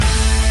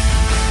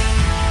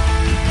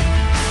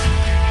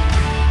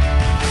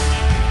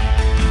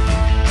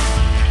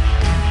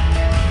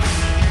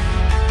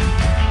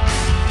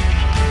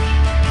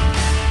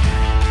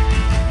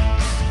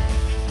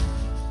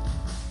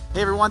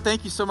everyone.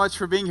 Thank you so much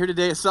for being here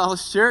today at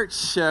Solace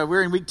Church.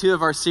 We're in week 2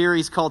 of our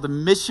series called the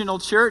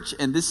Missional Church.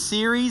 In this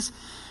series,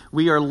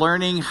 we are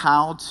learning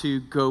how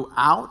to go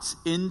out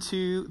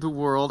into the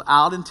world,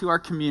 out into our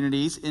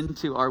communities,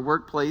 into our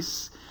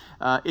workplace,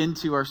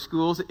 into our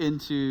schools,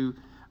 into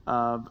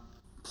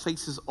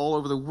places all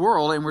over the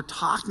world. And we're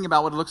talking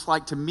about what it looks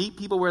like to meet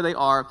people where they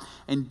are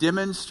and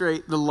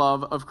demonstrate the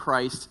love of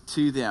Christ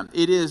to them.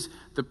 It is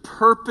the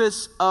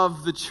purpose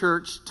of the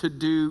church to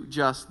do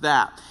just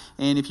that.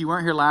 And if you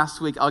weren't here last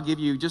week, I'll give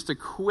you just a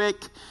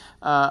quick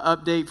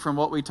update from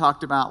what we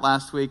talked about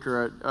last week,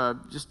 or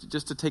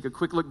just to take a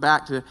quick look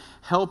back to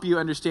help you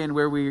understand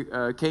where we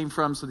came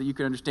from so that you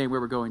can understand where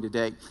we're going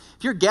today.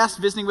 If you're a guest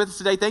visiting with us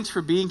today, thanks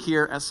for being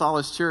here at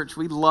Solace Church.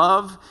 We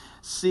love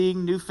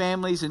seeing new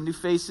families and new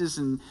faces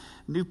and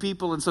new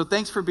people. And so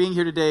thanks for being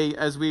here today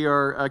as we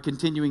are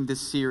continuing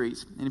this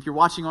series. And if you're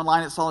watching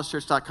online at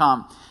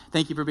solacechurch.com,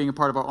 thank you for being a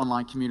part of our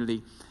online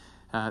community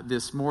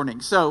this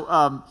morning.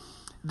 So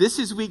this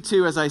is week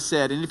 2, as I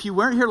said. And if you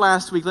weren't here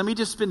last week, let me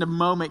just spend a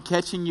moment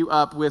catching you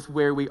up with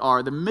where we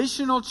are. The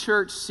Missional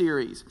Church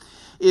series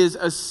is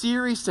a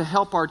series to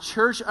help our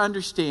church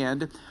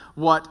understand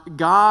what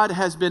God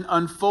has been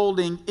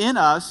unfolding in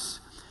us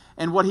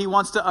and what He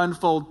wants to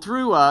unfold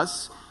through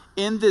us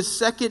in this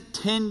second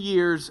 10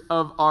 years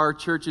of our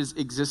church's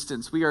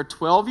existence. We are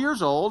 12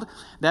 years old.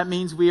 That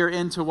means we are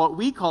into what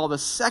we call the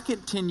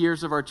second 10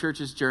 years of our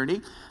church's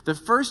journey. The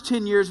first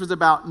 10 years was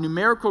about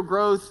numerical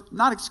growth,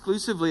 not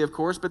exclusively, of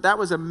course, but that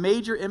was a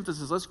major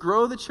emphasis. Let's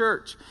grow the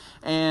church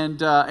and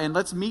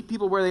let's meet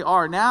people where they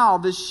are. Now,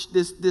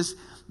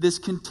 this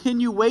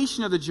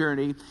continuation of the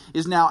journey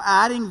is now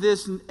adding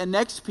this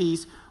next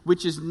piece,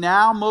 which is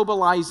now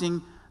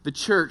mobilizing the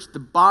church, the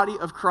body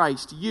of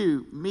Christ,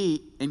 you,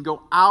 me, and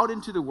go out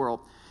into the world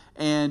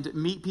and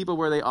meet people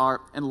where they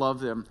are and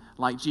love them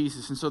like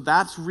Jesus. And so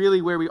that's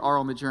really where we are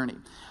on the journey.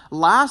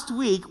 Last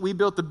week, we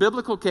built the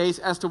biblical case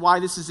as to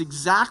why this is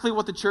exactly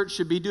what the church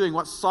should be doing,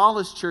 what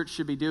Solace Church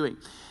should be doing.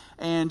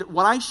 And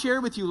what I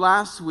shared with you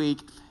last week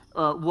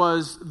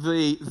was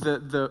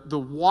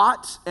the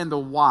what and the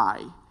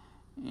why.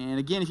 And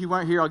again, if you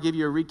weren't here, I'll give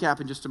you a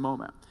recap in just a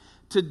moment.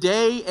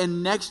 Today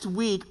and next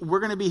week,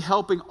 we're going to be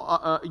helping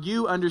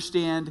you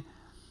understand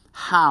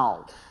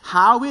how.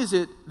 How is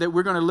it that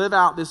we're going to live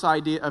out this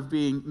idea of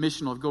being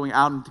missional, of going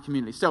out into the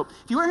community? So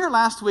if you weren't here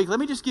last week, let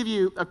me just give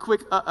you a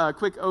quick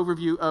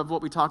overview of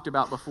what we talked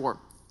about before.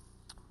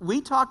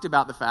 We talked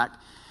about the fact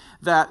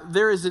that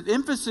there is an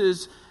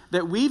emphasis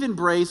that we've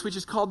embraced, which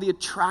is called the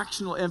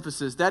attractional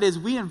emphasis. That is,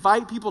 we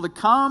invite people to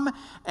come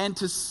and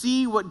to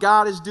see what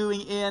God is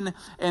doing in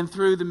and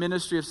through the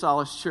ministry of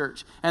Solace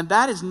Church. And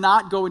that is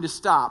not going to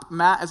stop.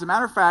 As a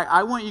matter of fact,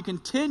 I want you to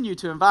continue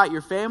to invite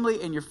your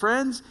family and your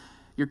friends,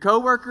 your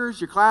coworkers,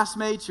 your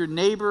classmates, your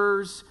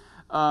neighbors,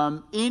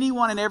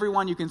 anyone and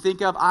everyone you can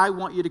think of. I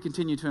want you to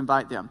continue to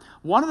invite them.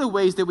 One of the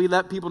ways that we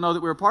let people know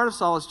that we're a part of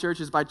Solace Church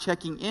is by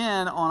checking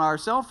in on our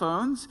cell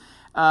phones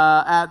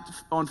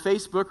on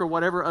Facebook or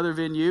whatever other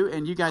venue.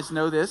 And you guys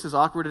know this, as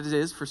awkward as it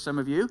is for some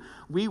of you.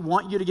 We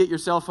want you to get your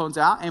cell phones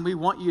out and we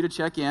want you to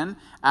check in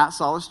at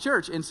Solace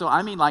Church. And so,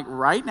 I mean, like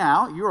right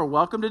now, you are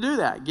welcome to do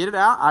that. Get it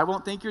out. I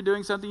won't think you're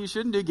doing something you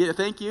shouldn't do.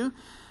 Thank you.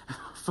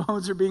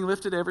 Phones are being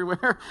lifted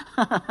everywhere.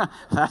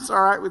 That's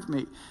all right with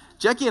me.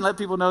 Check in, let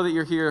people know that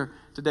you're here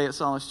today at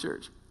Solace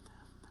Church.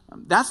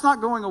 That's not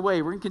going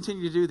away. We're going to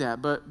continue to do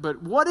that.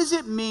 But what does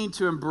it mean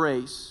to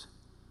embrace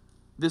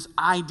this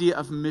idea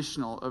of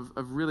missional,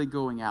 of really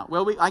going out?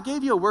 Well, I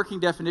gave you a working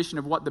definition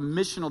of what the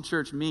missional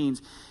church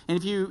means. And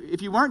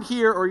if you weren't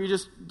here or you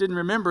just didn't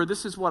remember,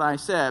 this is what I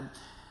said.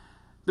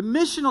 The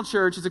missional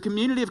church is a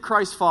community of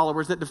Christ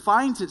followers that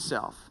defines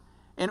itself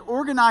and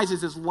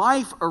organizes its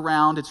life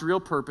around its real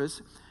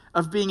purpose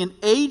of being an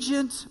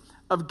agent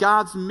of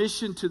God's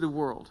mission to the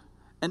world.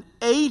 An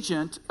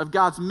agent of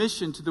God's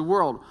mission to the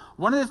world.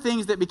 One of the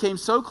things that became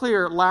so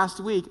clear last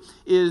week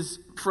is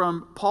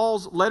from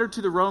Paul's letter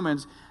to the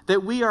Romans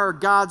that we are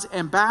God's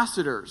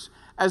ambassadors,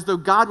 as though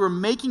God were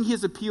making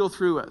His appeal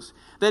through us.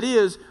 That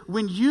is,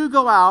 when you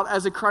go out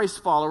as a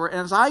Christ follower, and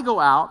as I go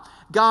out,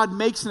 God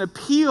makes an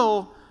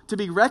appeal to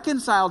be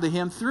reconciled to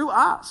Him through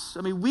us.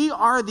 I mean, we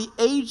are the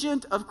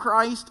agent of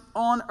Christ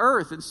on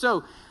earth. And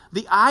so,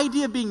 the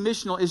idea of being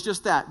missional is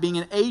just that, being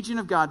an agent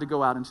of God to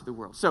go out into the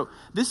world. So,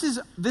 this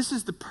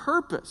is the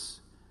purpose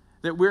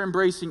that we're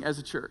embracing as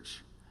a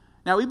church.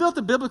 Now, we built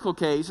a biblical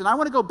case, and I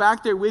want to go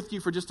back there with you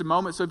for just a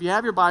moment. So if you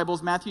have your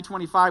Bibles, Matthew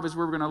 25 is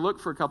where we're going to look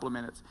for a couple of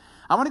minutes.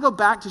 I want to go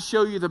back to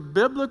show you the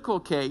biblical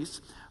case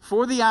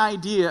for the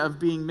idea of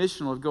being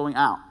missional, of going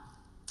out.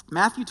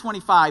 Matthew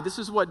 25, this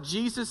is what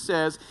Jesus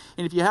says,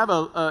 and if you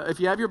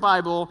have your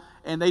Bible,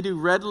 and they do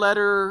red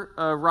letter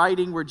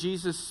writing where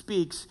Jesus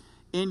speaks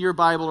in your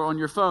Bible or on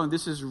your phone,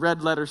 this is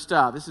red letter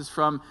stuff. This is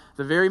from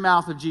the very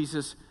mouth of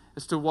Jesus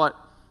as to what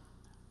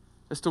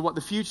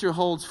the future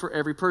holds for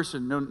every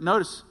person.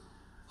 Notice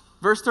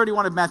verse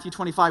 31 of Matthew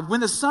 25,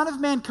 when the Son of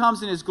Man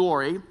comes in His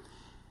glory,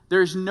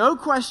 there is no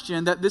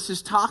question that this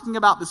is talking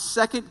about the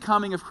second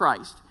coming of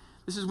Christ.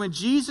 This is when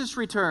Jesus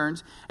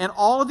returns, and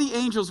all of the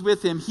angels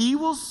with him. He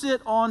will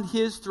sit on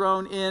his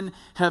throne in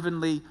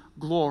heavenly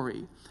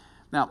glory.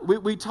 Now,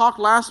 we talked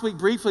last week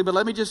briefly, but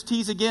let me just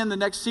tease again the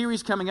next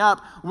series coming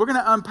up. We're going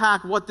to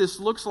unpack what this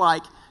looks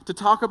like to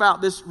talk about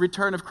this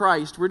return of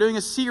Christ. We're doing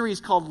a series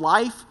called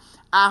Life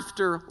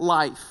After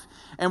Life.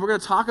 And we're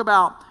going to talk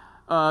about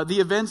the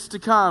events to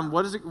come.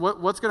 What's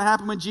going to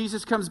happen when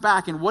Jesus comes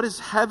back? And what is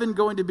heaven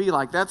going to be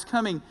like? That's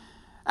coming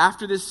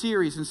after this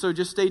series. And so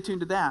just stay tuned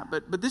to that.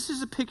 But this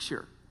is a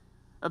picture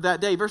of that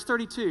day. Verse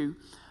 32.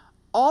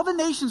 All the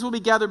nations will be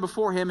gathered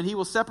before him, and he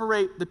will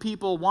separate the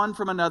people one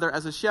from another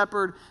as a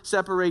shepherd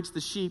separates the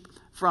sheep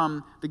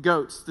from the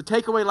goats. The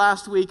takeaway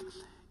last week,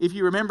 if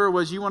you remember,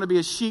 was you want to be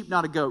a sheep,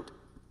 not a goat.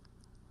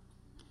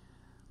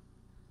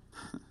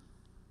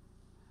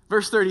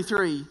 Verse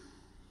 33,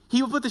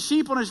 he will put the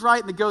sheep on his right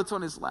and the goats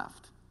on his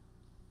left.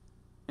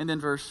 And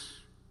then verse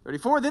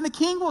 34, then the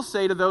king will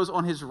say to those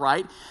on his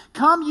right,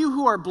 come you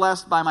who are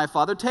blessed by my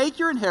Father, take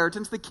your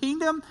inheritance, the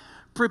kingdom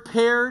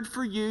prepared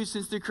for you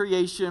since the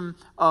creation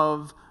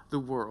of the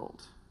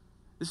world.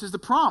 This is the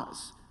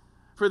promise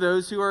for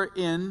those who are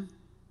in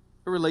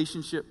a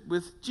relationship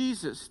with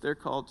Jesus. They're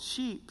called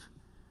sheep.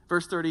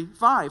 Verse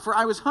 35, for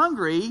I was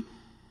hungry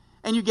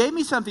and you gave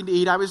me something to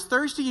eat. I was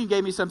thirsty and you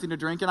gave me something to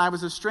drink. And I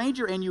was a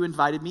stranger and you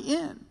invited me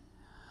in.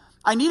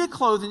 I needed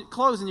clothes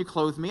and you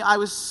clothed me. I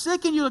was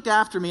sick and you looked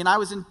after me. And I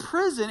was in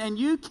prison and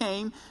you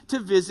came to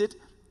visit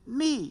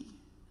me.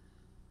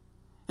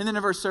 And then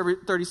in verse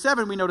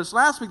 37, we noticed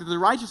last week that the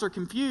righteous are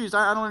confused.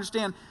 I don't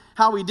understand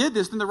how we did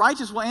this. Then the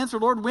righteous will answer,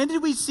 Lord, when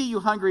did we see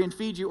you hungry and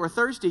feed you, or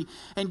thirsty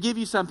and give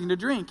you something to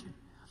drink?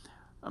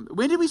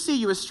 When did we see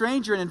you a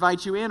stranger and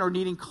invite you in, or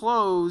needing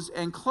clothes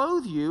and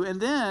clothe you?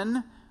 And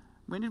then,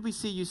 when did we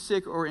see you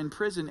sick or in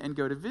prison and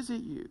go to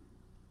visit you?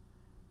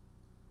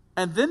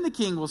 And then the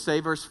king will say,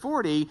 verse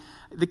 40,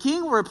 the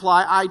king will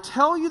reply, I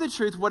tell you the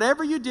truth,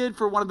 whatever you did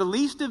for one of the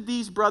least of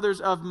these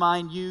brothers of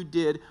mine, you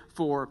did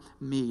for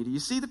me. Do you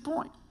see the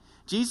point?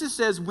 Jesus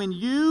says, when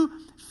you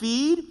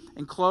feed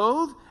and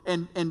clothe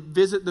and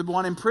visit the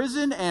one in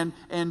prison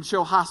and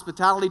show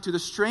hospitality to the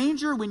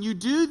stranger, when you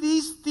do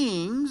these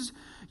things,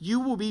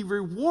 you will be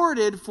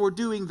rewarded for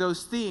doing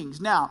those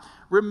things. Now,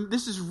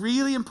 this is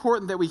really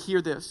important that we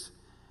hear this.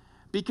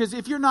 Because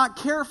if you're not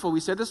careful, we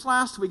said this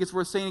last week, it's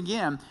worth saying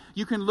again,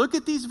 you can look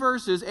at these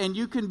verses and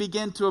you can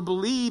begin to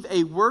believe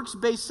a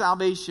works-based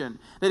salvation.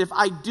 That if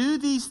I do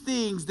these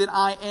things, then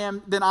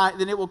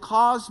it will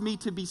cause me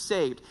to be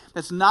saved.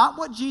 That's not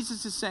what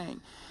Jesus is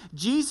saying.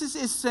 Jesus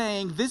is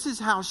saying this is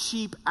how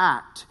sheep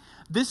act.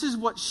 This is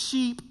what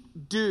sheep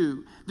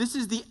do. This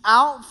is the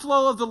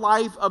outflow of the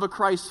life of a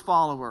Christ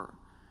follower.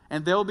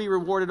 And they'll be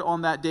rewarded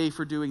on that day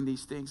for doing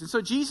these things. And so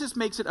Jesus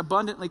makes it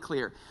abundantly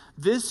clear.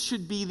 This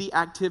should be the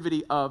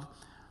activity of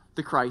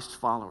the Christ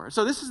follower.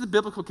 So this is the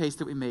biblical case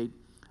that we made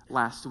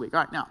last week.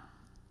 All right, now,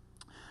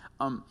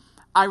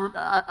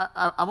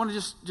 I want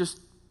to just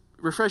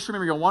refresh your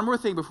memory on one more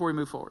thing before we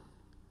move forward.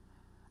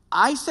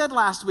 I said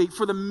last week,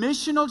 for the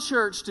missional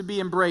church to be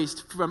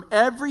embraced from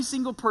every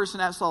single person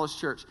at Solace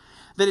Church,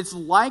 that it's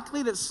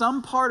likely that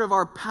some part of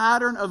our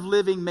pattern of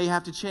living may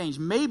have to change.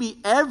 Maybe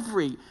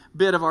every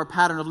bit of our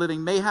pattern of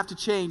living may have to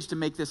change to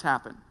make this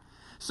happen.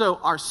 So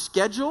our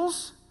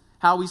schedules,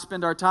 how we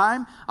spend our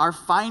time, our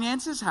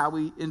finances, how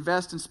we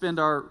invest and spend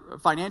our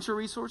financial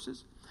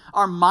resources,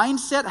 our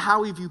mindset,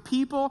 how we view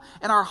people,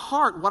 and our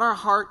heart, what our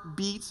heart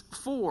beats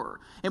for.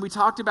 And we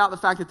talked about the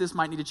fact that this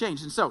might need to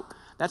change. And so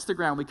that's the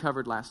ground we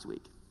covered last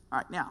week. All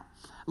right, now,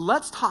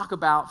 let's talk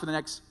about, for the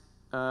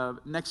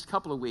next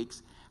couple of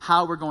weeks,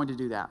 how we're going to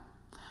do that.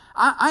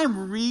 I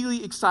am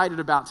really excited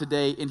about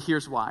today, and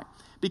here's why.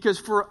 Because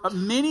for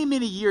many,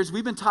 many years,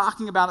 we've been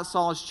talking about at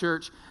Solace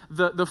Church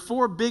the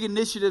four big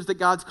initiatives that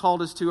God's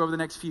called us to over the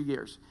next few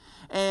years.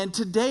 And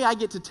today I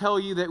get to tell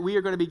you that we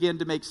are going to begin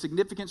to make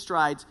significant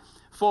strides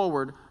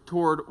forward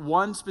toward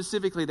one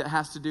specifically that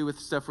has to do with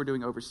stuff we're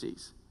doing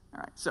overseas.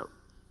 All right, so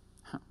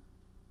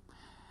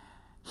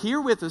here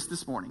with us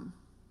this morning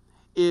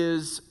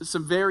is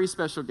some very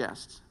special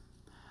guests.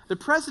 The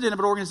president of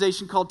an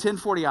organization called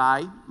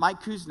 1040i,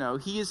 Mike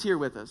Kuzno, he is here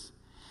with us.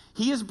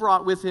 He has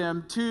brought with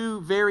him two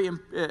very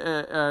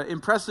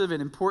impressive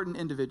and important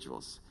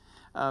individuals.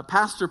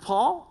 Pastor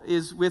Paul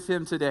is with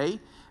him today,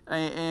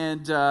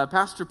 and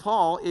Pastor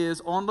Paul is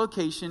on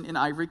location in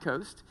Ivory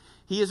Coast.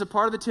 He is a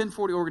part of the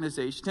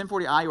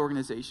 1040i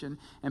organization,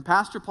 and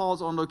Pastor Paul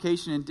is on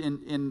location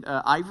in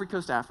Ivory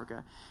Coast,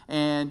 Africa,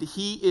 and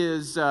he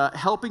is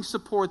helping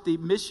support the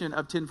mission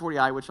of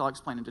 1040i, which I'll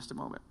explain in just a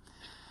moment.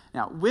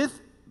 Now,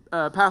 with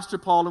Pastor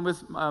Paul and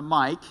with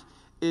Mike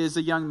is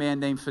a young man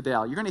named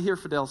Fidel. You're going to hear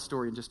Fidel's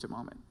story in just a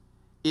moment.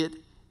 It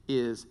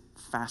is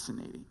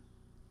fascinating.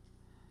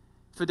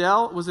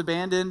 Fidel was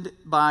abandoned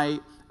by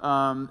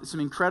some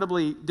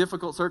incredibly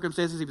difficult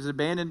circumstances. He was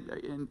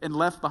abandoned and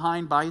left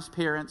behind by his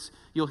parents.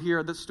 You'll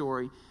hear the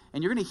story.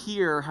 And you're going to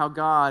hear how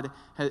God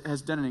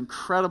has done an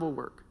incredible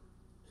work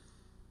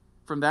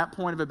from that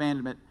point of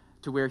abandonment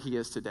to where he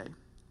is today.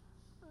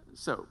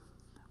 So,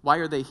 why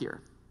are they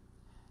here?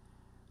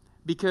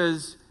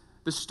 Because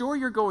the story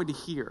you're going to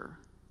hear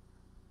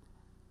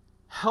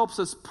helps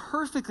us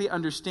perfectly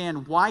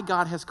understand why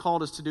God has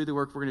called us to do the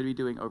work we're going to be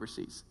doing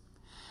overseas.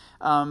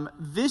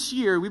 This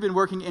year, we've been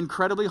working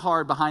incredibly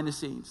hard behind the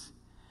scenes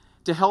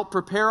to help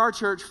prepare our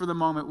church for the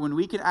moment when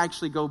we can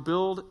actually go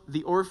build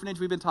the orphanage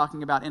we've been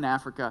talking about in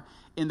Africa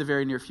in the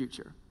very near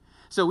future.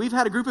 So we've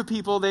had a group of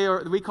people,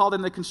 we call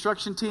them the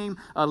construction team,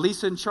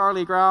 Lisa and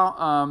Charlie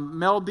Grau,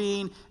 Mel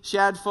Bean,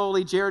 Shad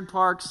Foley, Jared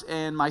Parks,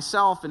 and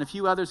myself, and a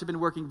few others have been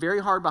working very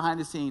hard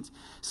behind the scenes,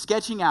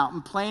 sketching out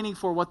and planning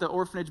for what the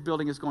orphanage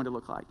building is going to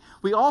look like.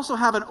 We also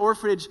have an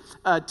orphanage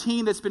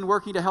team that's been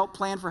working to help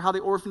plan for how the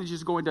orphanage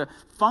is going to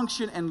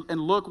function and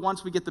look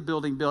once we get the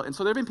building built. And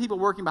so there have been people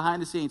working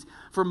behind the scenes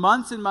for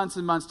months and months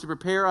and months to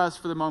prepare us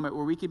for the moment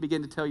where we can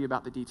begin to tell you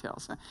about the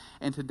details.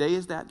 And today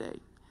is that day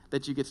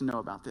that you get to know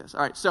about this.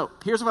 All right, so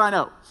here's what I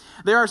know.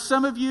 There are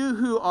some of you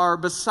who are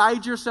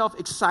beside yourself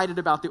excited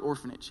about the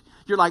orphanage.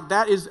 You're like,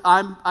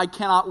 I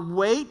cannot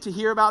wait to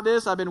hear about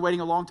this. I've been waiting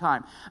a long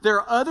time. There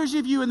are others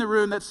of you in the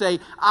room that say,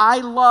 I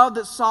love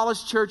that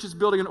Solace Church is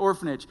building an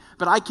orphanage,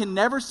 but I can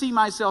never see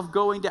myself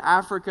going to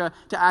Africa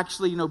to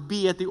actually,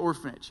 be at the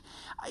orphanage.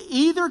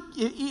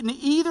 In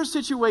either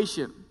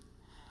situation,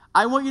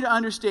 I want you to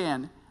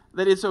understand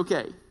that it's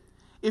okay.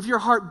 If your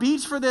heart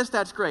beats for this,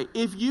 that's great.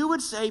 If you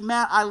would say,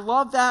 Matt, I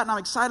love that, and I'm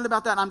excited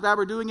about that, and I'm glad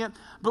we're doing it,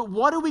 but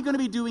what are we going to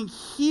be doing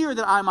here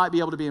that I might be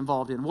able to be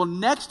involved in? Well,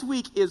 next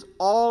week is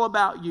all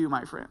about you,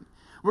 my friend.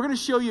 We're going to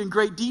show you in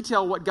great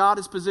detail what God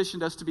has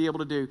positioned us to be able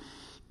to do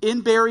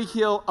in Berry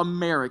Hill,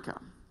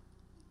 America.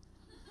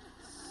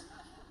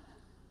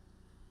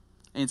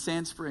 And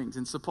Sand Springs,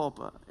 and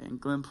Sapulpa,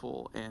 and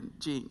Glenpool, and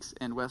Jinx,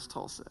 and West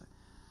Tulsa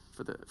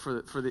for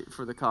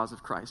the cause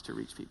of Christ to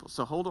reach people.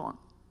 So hold on.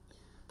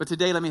 But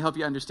today, let me help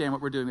you understand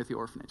what we're doing with the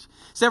orphanage.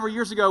 Several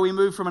years ago, we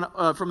moved from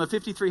a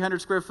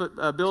 5,300 square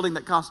foot building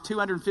that cost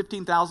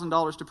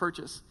 $215,000 to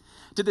purchase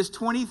to this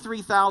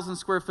 23,000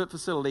 square foot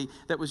facility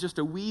that was just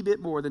a wee bit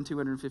more than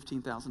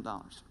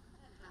 $215,000.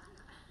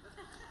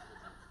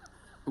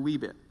 A wee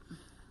bit.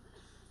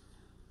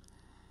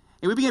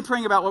 And we began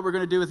praying about what we're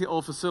going to do with the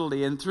old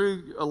facility. And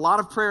through a lot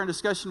of prayer and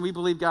discussion, we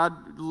believe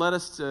God led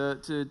us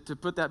to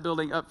put that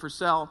building up for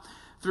sale.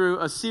 Through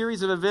a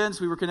series of events,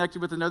 we were connected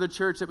with another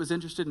church that was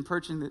interested in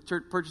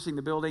purchasing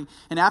the building.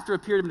 And after a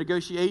period of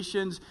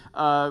negotiations,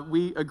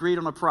 we agreed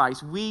on a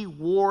price. We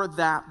wore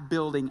that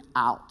building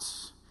out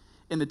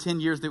in the 10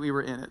 years that we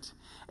were in it.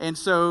 And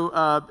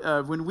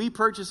so when we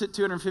purchased it,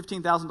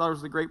 $215,000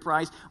 was a great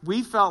price.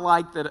 We felt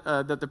like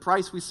that the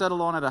price we settled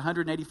on at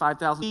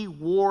 $185,000, we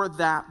wore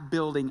that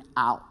building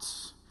out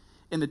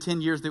in the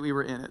 10 years that we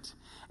were in it.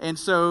 And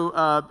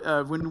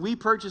so when we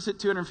purchased it,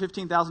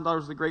 $215,000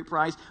 was a great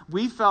price.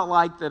 We felt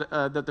like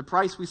that the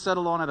price we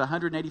settled on at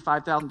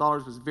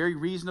 $185,000 was very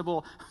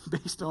reasonable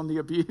based on the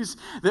abuse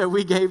that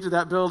we gave to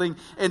that building.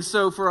 And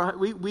so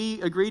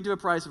we agreed to a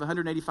price of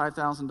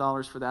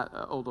 $185,000 for that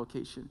old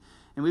location.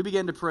 And we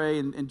began to pray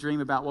and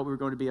dream about what we were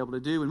going to be able to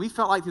do. And we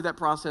felt like through that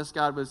process,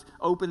 God was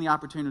opening the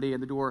opportunity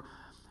and the door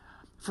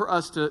for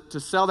us to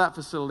sell that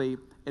facility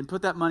and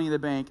put that money in the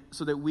bank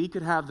so that we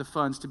could have the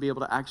funds to be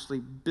able to actually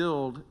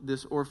build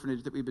this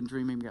orphanage that we've been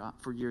dreaming about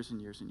for years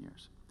and years and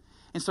years.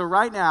 And so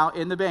right now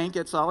in the bank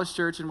at Solace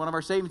Church in one of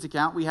our savings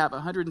account, we have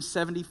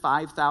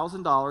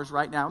 $175,000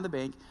 right now in the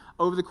bank.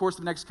 Over the course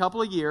of the next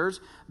couple of years,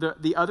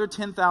 the other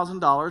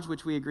 $10,000,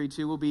 which we agreed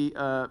to, will be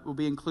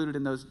included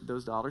in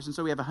those dollars. And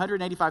so we have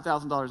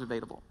 $185,000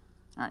 available.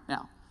 All right,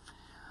 now,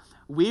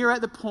 we are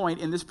at the point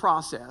in this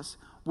process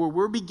where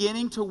we're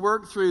beginning to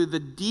work through the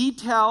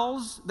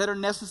details that are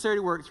necessary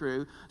to work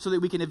through so that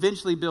we can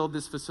eventually build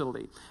this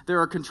facility.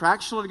 There are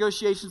contractual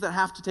negotiations that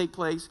have to take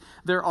place.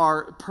 There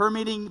are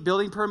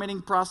building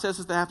permitting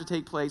processes that have to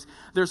take place.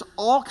 There's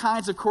all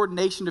kinds of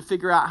coordination to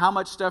figure out how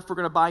much stuff we're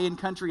going to buy in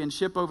country and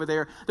ship over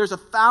there. There's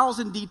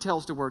 1,000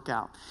 details to work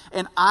out.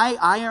 And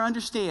I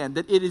understand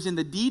that it is in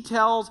the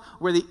details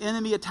where the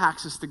enemy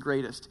attacks us the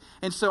greatest.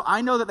 And so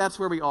I know that that's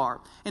where we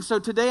are. And so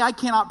today I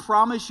cannot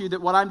promise you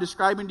that what I'm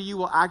describing to you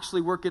will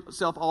actually work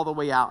itself all the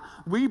way out.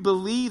 We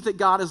believe that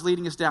God is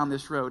leading us down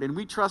this road, and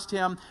we trust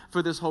Him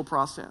for this whole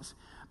process.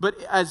 But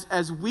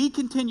as we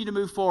continue to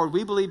move forward,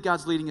 we believe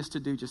God's leading us to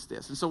do just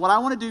this. And so what I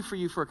want to do for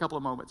you for a couple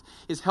of moments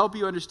is help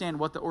you understand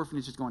what the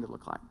orphanage is going to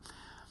look like.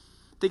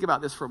 Think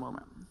about this for a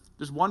moment.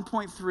 There's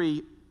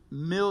 1.3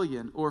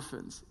 million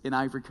orphans in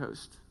Ivory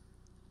Coast.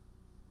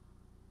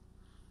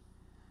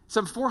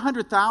 Some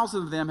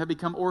 400,000 of them have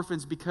become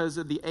orphans because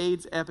of the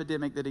AIDS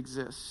epidemic that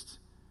exists.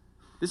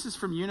 This is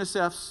from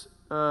UNICEF's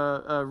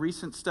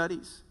recent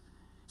studies.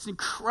 It's an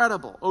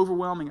incredible,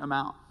 overwhelming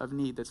amount of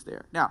need that's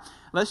there. Now,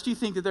 lest you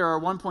think that there are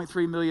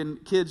 1.3 million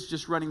kids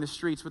just running the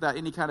streets without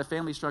any kind of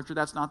family structure,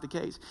 that's not the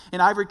case.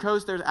 In Ivory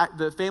Coast,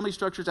 the family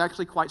structure is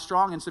actually quite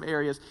strong in some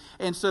areas.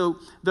 And so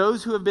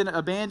those who have been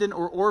abandoned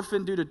or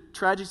orphaned due to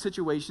tragic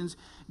situations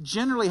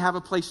generally have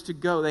a place to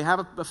go. They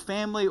have a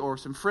family or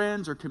some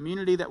friends or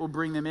community that will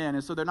bring them in.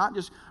 And so they're not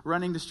just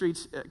running the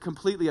streets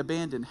completely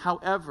abandoned.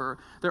 However,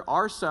 there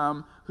are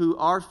some who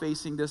are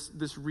facing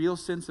this real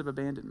sense of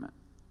abandonment.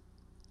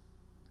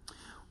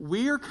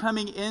 we're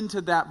coming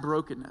into that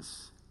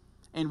brokenness,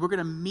 and we're going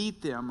to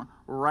meet them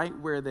right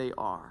where they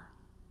are.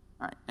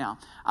 All right, now,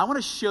 I want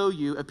to show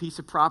you a piece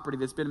of property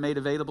that's been made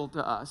available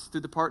to us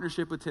through the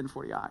partnership with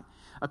 1040i.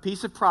 A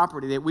piece of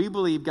property that we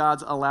believe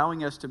God's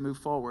allowing us to move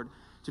forward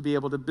to be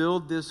able to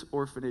build this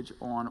orphanage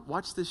on.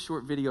 Watch this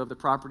short video of the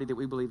property that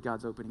we believe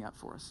God's opening up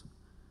for us.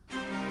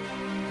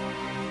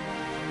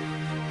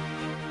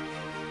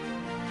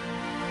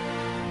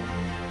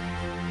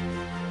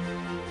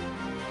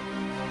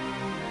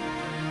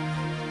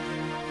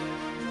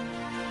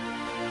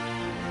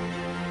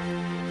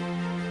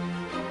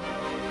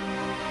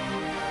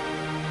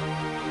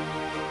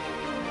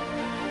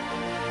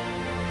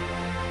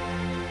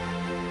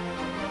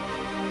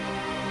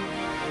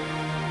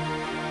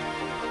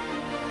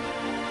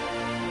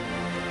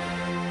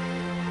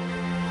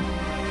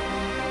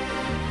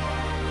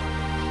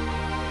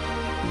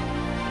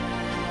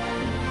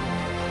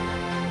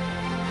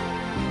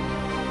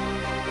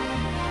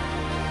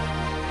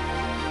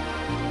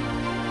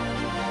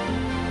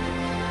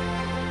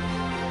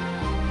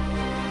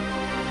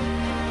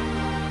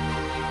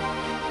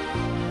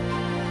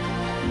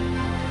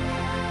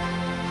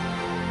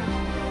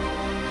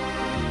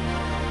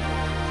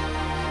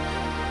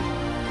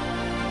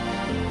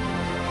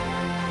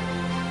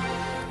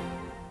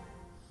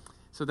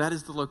 So that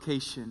is the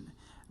location.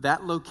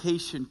 That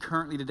location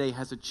currently today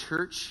has a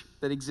church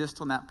that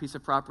exists on that piece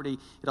of property.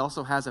 It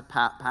also has a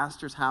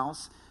pastor's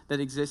house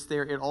that exists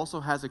there. It also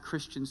has a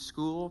Christian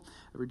school.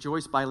 The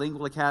Rejoice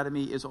Bilingual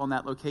Academy is on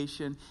that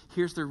location.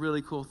 Here's the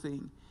really cool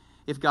thing.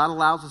 If God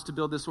allows us to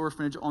build this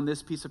orphanage on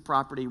this piece of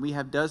property, we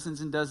have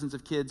dozens and dozens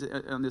of kids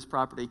on this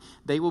property,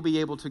 they will be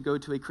able to go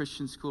to a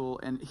Christian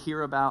school and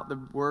hear about the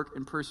work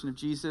and person of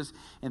Jesus,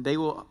 and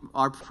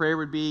our prayer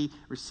would be,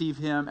 receive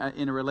him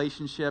in a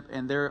relationship,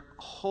 and their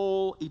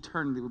whole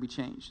eternity will be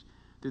changed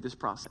through this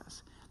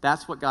process.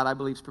 That's what God, I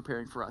believe, is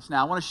preparing for us.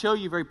 Now, I want to show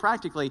you very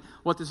practically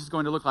what this is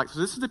going to look like. So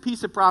this is the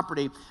piece of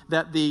property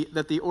that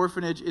the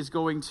orphanage is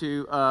going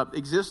to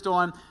exist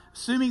on,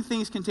 assuming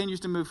things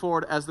continues to move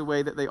forward as the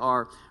way that they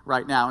are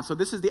right now. And so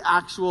this is the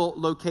actual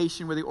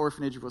location where the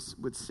orphanage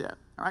would sit.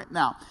 All right.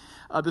 Now,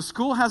 the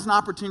school has an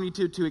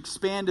opportunity to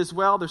expand as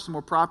well. There's some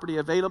more property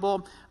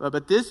available,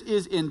 but this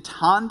is in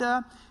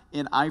Tonda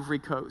in Ivory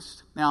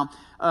Coast. Now,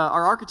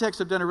 our architects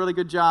have done a really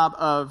good job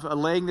of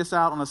laying this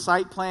out on a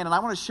site plan, and I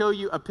want to show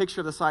you a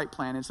picture of the site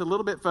plan. It's a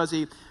little bit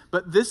fuzzy,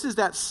 but this is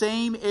that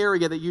same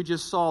area that you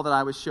just saw that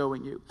I was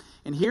showing you.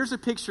 And here's a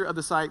picture of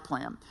the site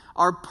plan.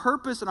 Our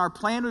purpose and our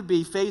plan would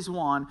be, phase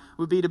one,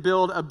 would be to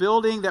build a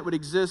building that would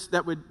exist,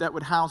 that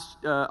would house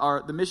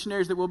the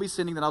missionaries that we'll be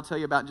sending, that I'll tell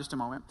you about in just a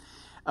moment,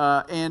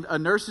 and a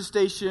nurse's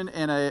station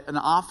and an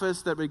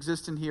office that would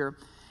exist in here.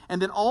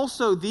 And then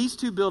also these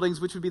two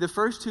buildings, which would be the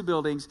first two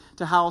buildings,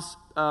 to house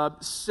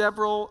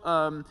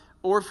several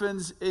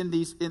orphans in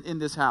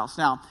this house.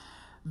 Now,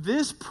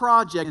 this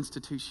project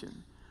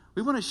institution,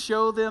 we want to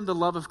show them the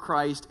love of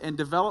Christ and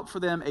develop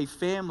for them a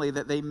family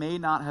that they may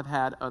not have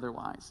had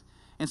otherwise.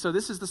 And so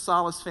this is the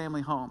Solace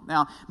Family Home.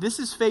 Now, this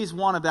is phase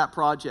one of that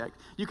project.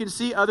 You can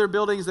see other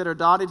buildings that are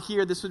dotted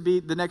here. This would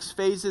be the next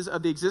phases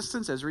of the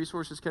existence as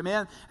resources come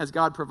in, as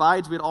God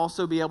provides. We'd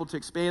also be able to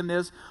expand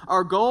this.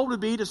 Our goal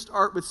would be to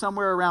start with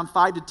somewhere around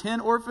 5 to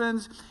 10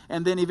 orphans,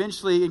 and then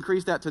eventually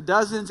increase that to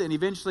dozens, and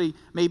eventually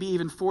maybe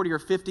even 40 or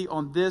 50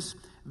 on this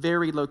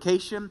very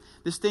location.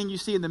 This thing you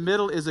see in the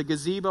middle is a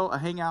gazebo, a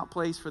hangout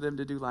place for them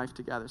to do life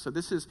together. So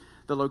this is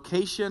the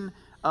location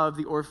of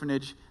the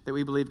orphanage that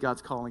we believe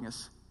God's calling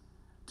us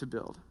to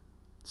build.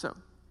 So,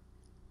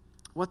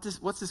 what's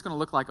this going to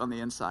look like on the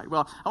inside?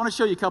 Well, I want to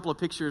show you a couple of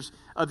pictures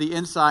of the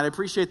inside. I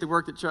appreciate the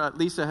work that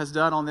Lisa has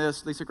done on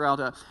this, Lisa Grau,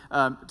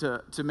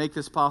 to make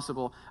this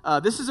possible.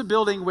 This is a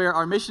building where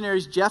our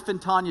missionaries Jeff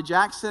and Tanya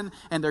Jackson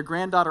and their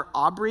granddaughter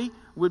Aubrey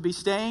would be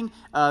staying.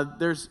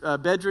 There's a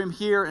bedroom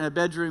here and a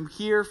bedroom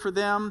here for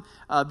them.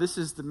 This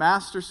is the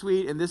master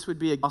suite, and this would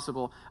be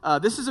possible.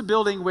 This is a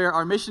building where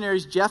our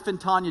missionaries Jeff and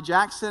Tanya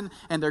Jackson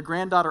and their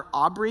granddaughter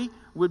Aubrey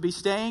would be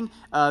staying.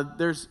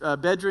 There's a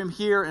bedroom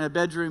here and a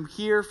bedroom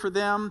here for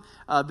them.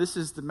 This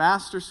is the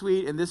master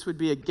suite, and this would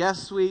be a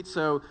guest suite.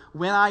 So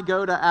when I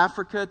go to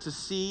Africa to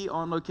see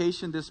on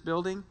location this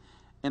building,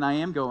 and I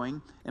am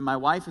going, and my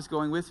wife is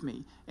going with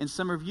me, and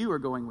some of you are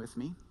going with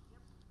me.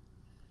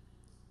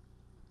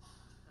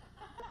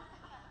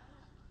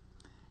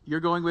 You're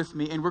going with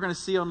me, and we're going to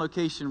see on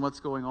location what's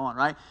going on,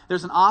 right?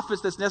 There's an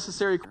office that's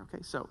necessary.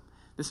 Okay, so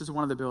this is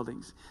one of the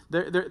buildings.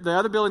 The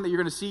other building that you're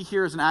going to see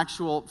here is an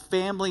actual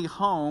family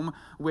home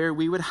where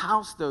we would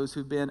house those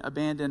who've been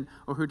abandoned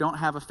or who don't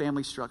have a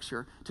family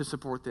structure to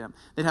support them.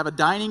 They'd have a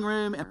dining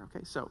room.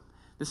 Okay, so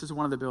this is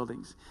one of the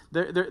buildings.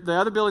 The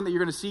other building that you're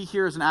going to see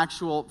here is an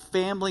actual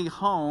family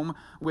home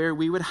where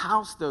we would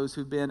house those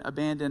who've been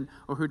abandoned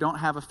or who don't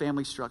have a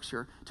family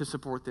structure to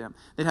support them.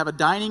 They'd have a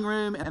dining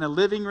room and a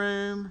living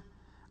room.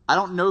 I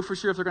don't know for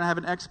sure if they're going to have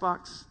an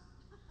Xbox.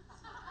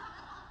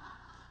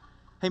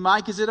 Hey,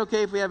 Mike, is it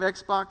okay if we have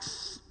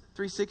Xbox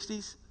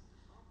 360s?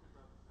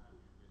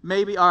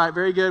 Maybe. All right,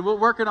 very good. We're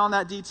working on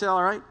that detail,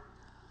 all right?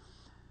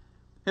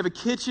 have a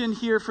kitchen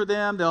here for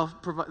them. They'll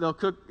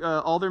cook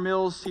all their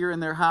meals here in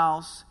their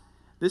house.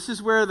 This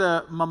is where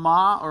the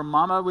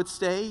mama would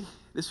stay.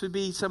 This would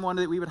be someone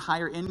that we would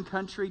hire in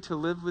country to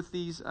live with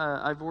these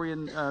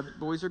Ivorian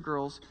boys or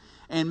girls.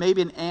 And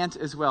maybe an aunt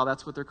as well.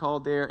 That's what they're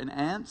called there, an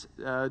aunt.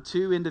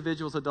 2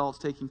 individuals, adults,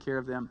 taking care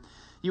of them.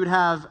 You would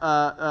have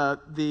a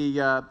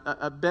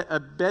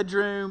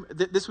bedroom.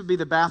 This would be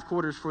the bath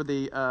quarters for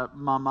the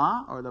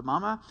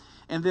mama.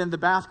 And then the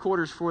bath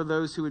quarters for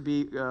those who would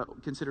be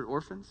considered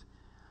orphans.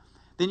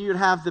 Then you would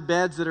have the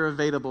beds that are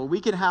available. We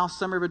could house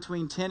somewhere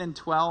between 10 and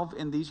 12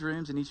 in these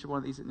rooms, in each one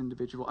of these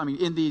individual.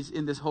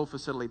 In this whole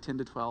facility, 10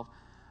 to 12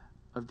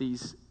 of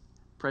these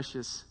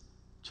precious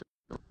children.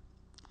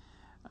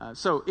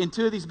 So in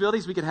 2 of these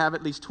buildings, we could have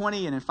at least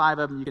 20, and in 5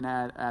 of them, you can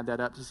add that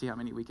up to see how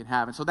many we can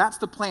have. And so that's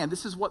the plan.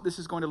 This is what this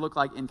is going to look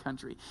like in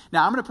country.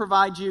 Now, I'm going to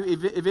provide you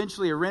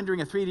eventually a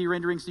 3D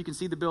rendering, so you can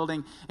see the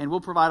building, and we'll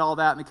provide all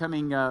that in the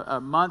coming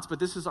months, but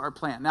this is our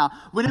plan. Now,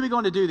 when are we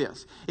going to do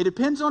this? It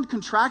depends on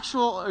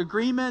contractual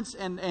agreements,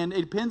 and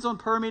it depends on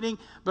permitting,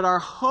 but our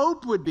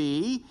hope would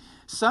be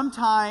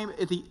sometime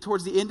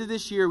towards the end of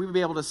this year, we would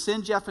be able to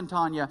send Jeff and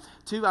Tanya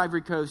to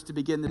Ivory Coast to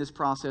begin this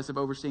process of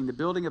overseeing the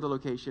building of the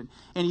location.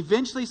 And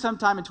eventually,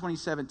 sometime in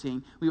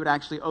 2017, we would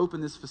actually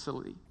open this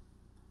facility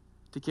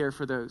to care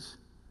for those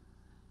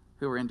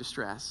who are in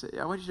distress.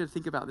 I want you to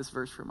think about this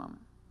verse for a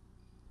moment.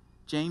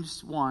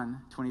 James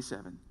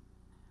 1:27.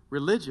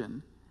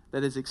 Religion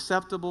that is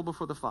acceptable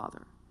before the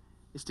Father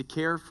is to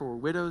care for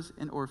widows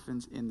and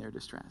orphans in their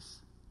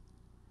distress.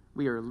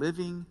 We are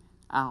living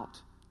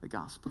out the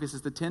gospel. This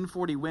is the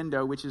 1040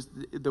 window, which is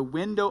the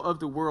window of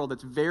the world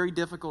that's very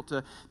difficult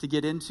to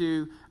get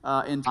into.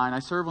 And I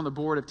serve on the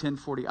board of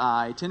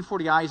 1040i.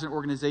 1040i is an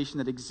organization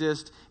that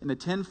exists in the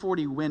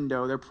 1040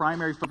 window. Their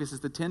primary focus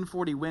is the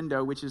 1040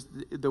 window, which is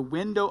the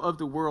window of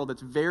the world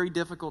that's very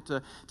difficult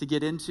to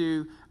get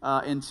into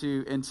and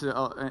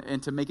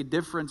to make a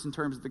difference in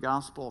terms of the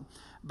gospel.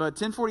 But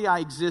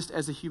 1040i exists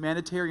as a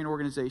humanitarian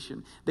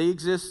organization. They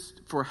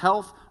exist for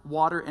health,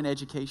 water, and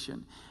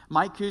education.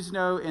 Mike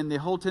Kuzno and the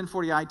whole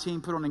 1040i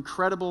team put on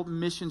incredible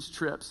missions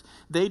trips.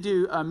 They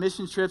do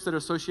missions trips that are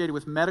associated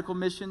with medical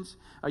missions.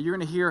 You're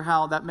going to hear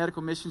how that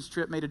medical missions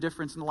trip made a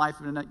difference in the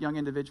life of a young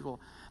individual.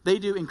 They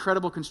do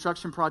incredible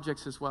construction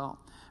projects as well.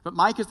 But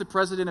Mike is the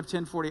president of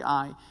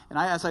 1040i, and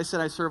as I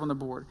said, I serve on the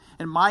board.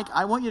 And Mike,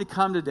 I want you to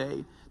come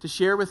today to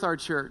share with our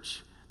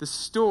church the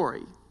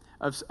story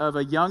of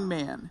a young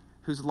man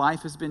whose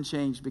life has been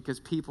changed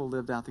because people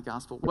lived out the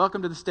gospel.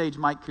 Welcome to the stage,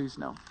 Mike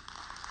Kuzno.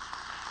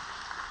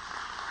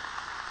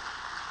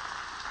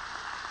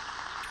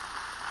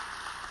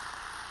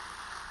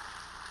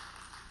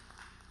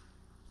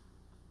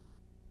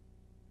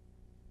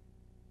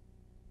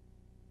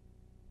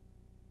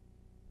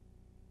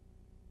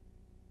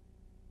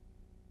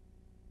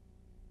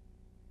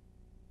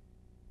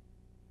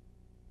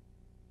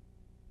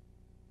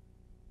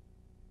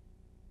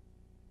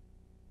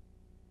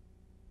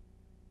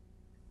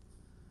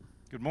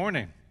 Good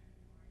morning.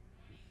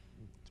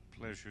 It's a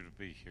pleasure to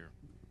be here.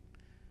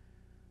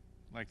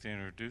 I'd like to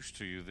introduce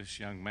to you this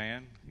young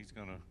man. He's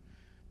going to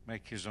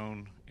make his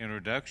own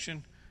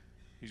introduction.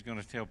 He's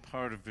going to tell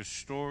part of his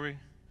story,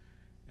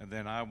 and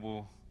then I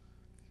will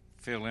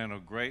fill in a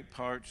great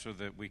part so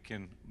that we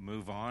can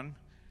move on,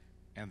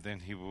 and then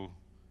he will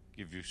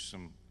give you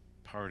some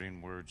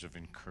parting words of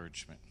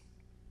encouragement.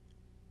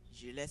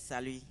 Je les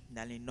salue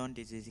dans le nom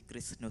de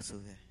Jésus-Christ, nos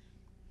sauveurs.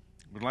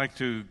 We'd like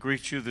to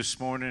greet you this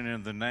morning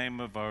in the name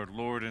of our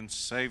Lord and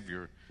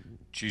Savior,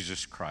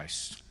 Jesus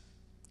Christ.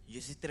 Je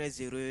suis très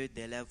heureux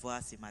de les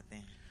voir ce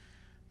matin.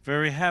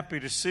 Very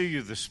happy to see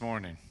you this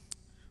morning.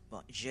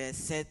 Bon, je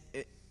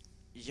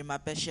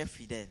m'appelle Chef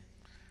Fidèle.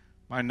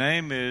 My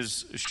name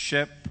is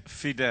Shep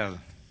Fidel.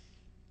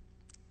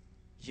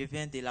 Je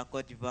viens de la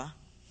Côte d'Ivoire.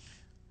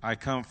 I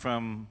come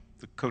from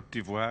the Côte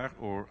d'Ivoire,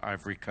 or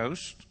Ivory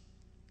Coast.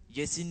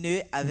 Je suis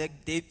né avec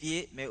 2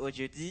 pieds, mais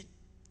aujourd'hui,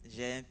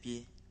 j'ai 1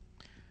 pied.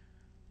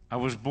 I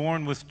was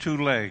born with 2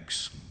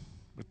 legs,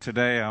 but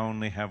today I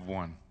only have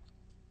 1.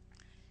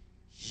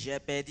 J'ai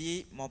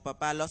perdu mon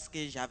papa lorsque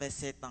j'avais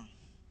 7 ans.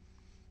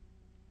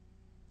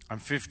 I'm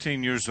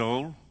 15 years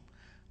old.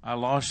 I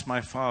lost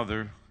my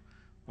father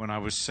when I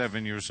was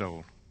 7 years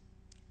old.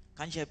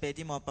 Quand j'ai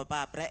perdu mon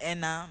papa, après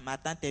 1 an, ma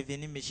tante est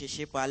venue me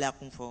chercher pour aller à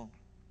Confort.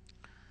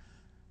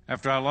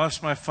 After I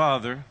lost my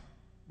father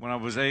when I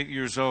was 8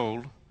 years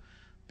old,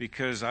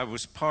 because I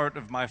was part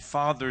of my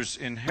father's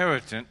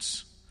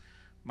inheritance,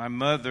 my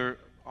mother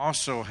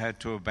also had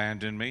to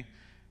abandon me,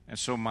 and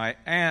so my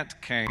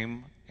aunt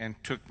came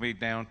and took me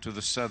down to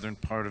the southern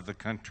part of the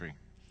country.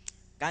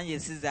 Quand je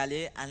suis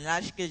allé, à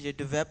l'âge que je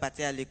devais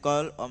partir à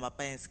l'école, on m'a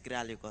pas inscrit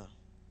à l'école.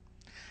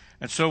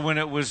 And so when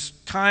it was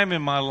time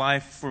in my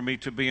life for me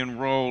to be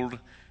enrolled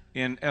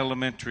in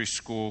elementary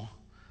school,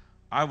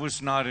 I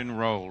was not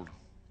enrolled,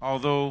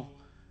 although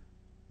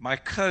my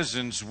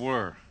cousins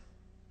were.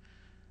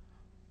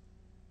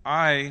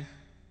 I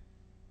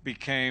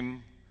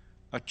became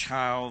a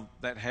child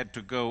that had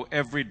to go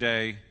every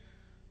day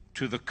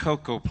to the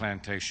cocoa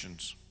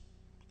plantations.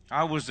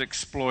 I was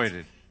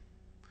exploited.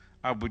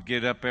 I would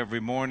get up every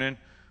morning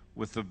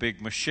with a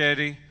big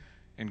machete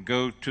and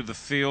go to the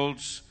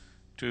fields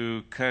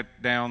to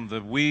cut down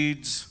the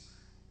weeds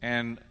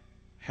and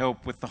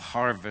help with the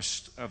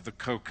harvest of the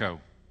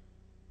cocoa.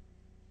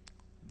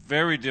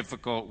 Very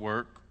difficult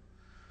work.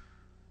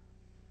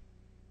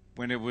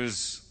 When it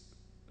was,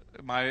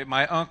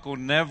 my uncle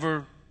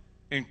never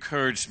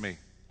encouraged me.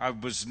 I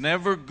was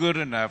never good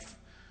enough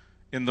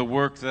in the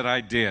work that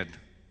I did.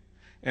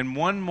 And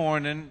one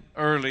morning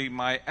early,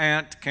 my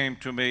aunt came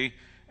to me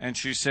and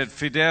she said,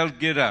 "Fidel,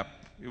 get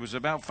up." It was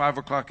about 5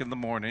 o'clock in the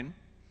morning.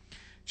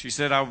 She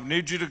said, "I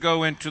need you to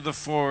go into the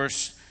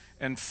forest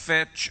and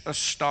fetch a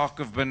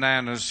stalk of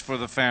bananas for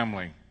the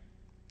family."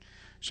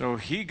 So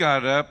he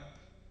got up,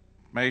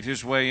 made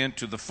his way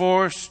into the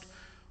forest,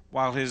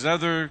 while his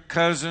other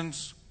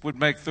cousins would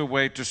make their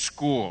way to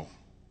school.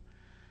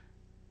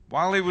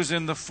 While he was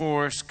in the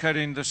forest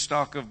cutting the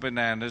stalk of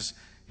bananas,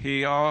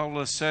 he all of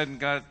a sudden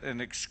got an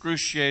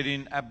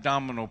excruciating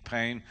abdominal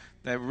pain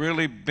that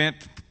really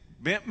bent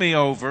me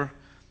over,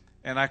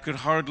 and I could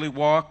hardly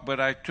walk, but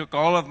I took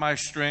all of my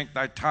strength.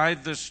 I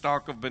tied the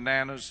stalk of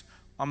bananas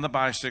on the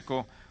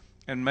bicycle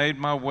and made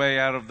my way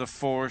out of the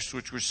forest,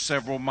 which was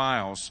several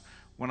miles.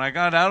 When I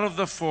got out of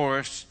the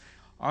forest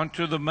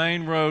onto the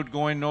main road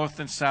going north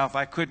and south,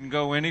 I couldn't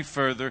go any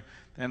further,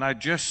 and I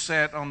just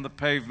sat on the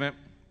pavement,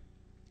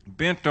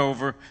 bent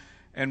over,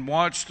 and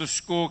watched the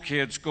school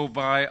kids go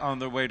by on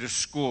their way to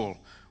school.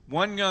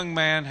 One young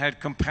man had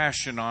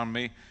compassion on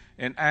me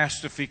and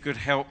asked if he could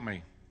help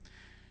me.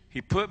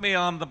 He put me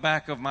on the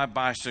back of my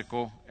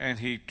bicycle and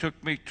he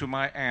took me to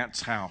my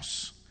aunt's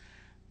house.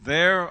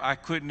 There I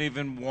couldn't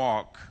even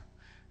walk,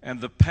 and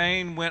the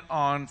pain went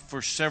on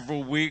for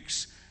several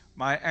weeks.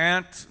 My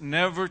aunt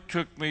never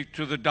took me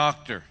to the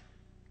doctor.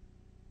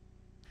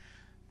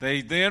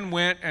 They then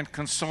went and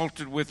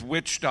consulted with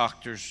witch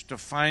doctors to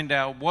find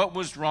out what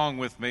was wrong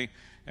with me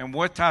and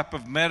what type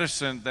of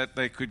medicine that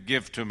they could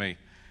give to me.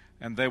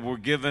 And they were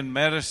given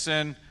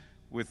medicine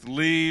with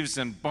leaves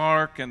and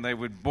bark, and they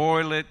would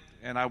boil it,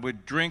 and I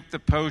would drink the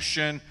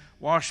potion,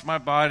 wash my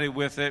body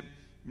with it.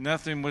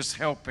 Nothing was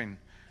helping.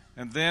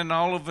 And then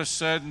all of a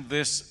sudden,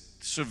 this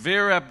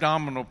severe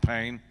abdominal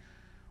pain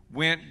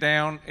went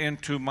down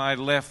into my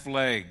left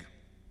leg.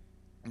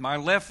 My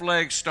left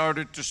leg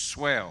started to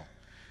swell.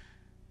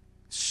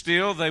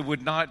 Still, they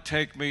would not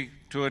take me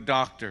to a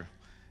doctor.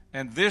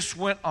 And this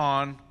went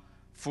on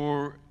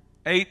for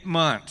 8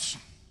 months.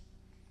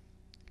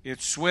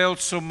 It swelled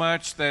so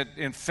much that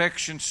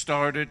infection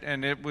started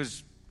and it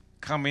was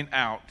coming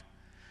out.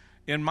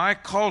 In my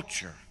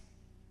culture,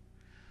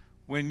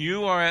 when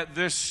you are at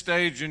this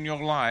stage in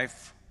your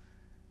life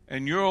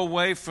and you're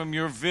away from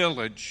your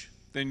village,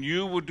 then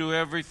you will do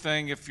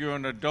everything, if you're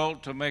an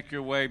adult, to make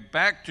your way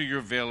back to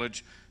your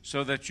village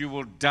so that you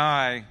will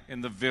die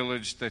in the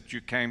village that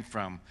you came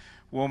from.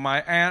 Well,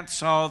 my aunt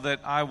saw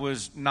that I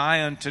was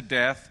nigh unto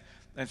death,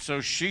 and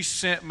so she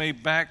sent me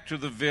back to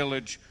the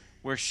village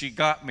where she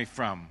got me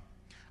from.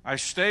 I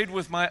stayed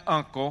with my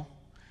uncle,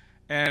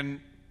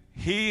 and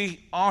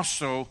he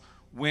also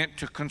went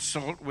to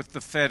consult with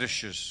the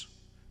fetishes,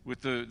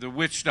 with the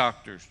witch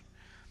doctors.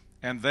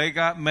 And they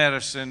got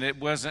medicine. It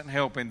wasn't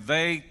helping.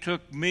 They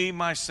took me,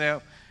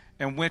 myself,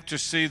 and went to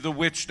see the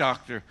witch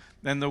doctor.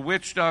 And the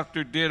witch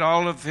doctor did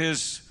all of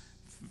his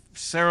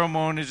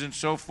ceremonies and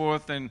so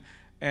forth,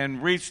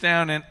 and reached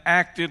down and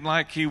acted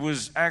like he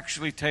was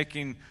actually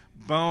taking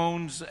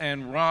bones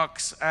and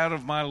rocks out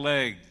of my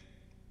leg.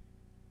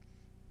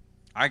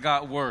 I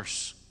got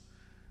worse.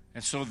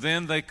 And so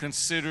then they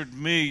considered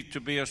me to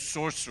be a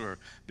sorcerer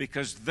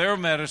because their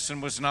medicine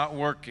was not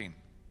working.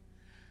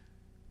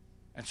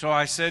 And so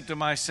I said to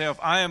myself,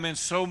 I am in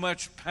so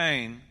much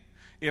pain.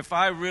 If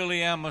I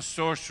really am a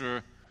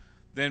sorcerer,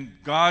 then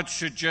God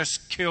should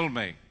just kill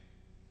me.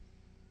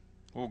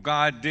 Well,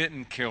 God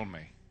didn't kill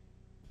me.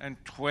 And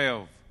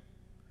 12,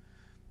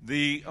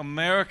 the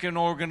American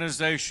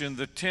organization,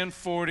 the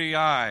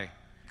 1040i,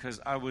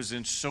 because I was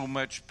in so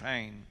much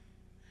pain.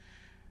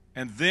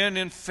 And then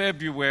in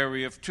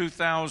February of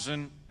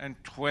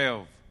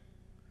 2012,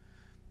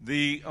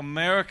 the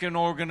American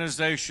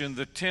organization,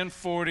 the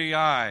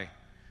 1040i,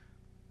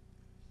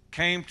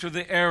 came to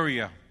the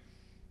area.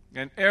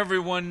 And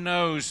everyone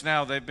knows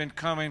now, they've been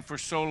coming for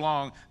so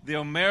long, the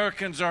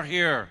Americans are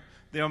here.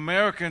 The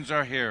Americans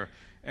are here.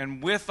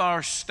 And with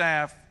our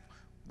staff,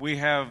 we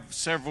have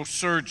several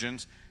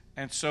surgeons.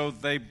 And so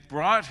they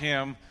brought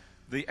him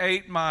the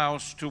 8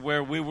 miles to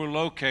where we were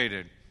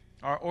located.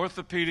 Our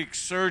orthopedic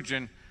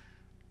surgeon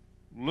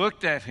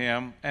looked at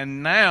him,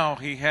 and now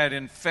he had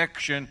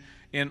infection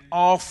in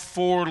all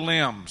 4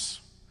 limbs.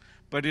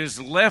 But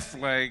his left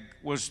leg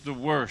was the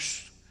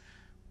worst.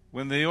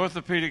 When the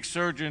orthopedic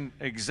surgeon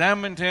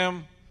examined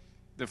him,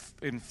 the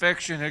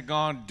infection had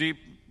gone deep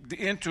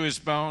into his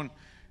bone.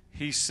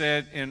 He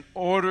said, in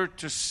order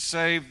to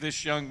save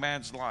this young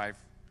man's life,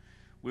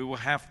 we will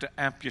have to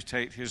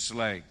amputate his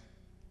leg.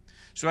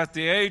 So at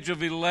the age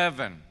of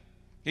 11,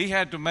 he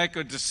had to make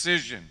a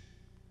decision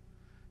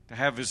to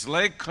have his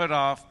leg cut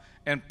off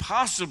and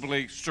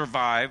possibly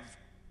survive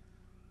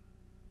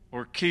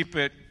or keep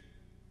it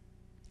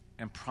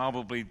and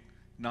probably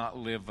not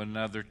live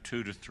another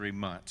 2 to 3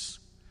 months.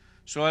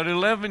 So at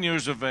 11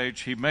 years of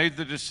age, he made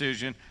the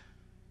decision,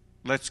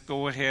 let's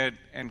go ahead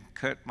and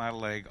cut my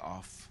leg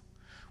off.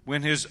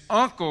 When his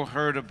uncle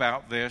heard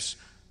about this,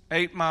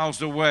 8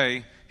 miles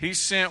away, he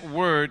sent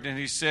word and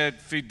he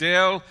said,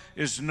 Fidel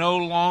is no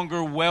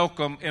longer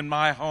welcome in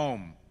my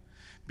home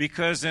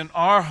because in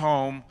our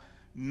home,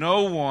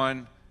 no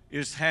one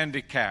is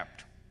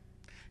handicapped.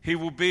 He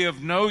will be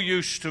of no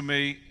use to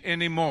me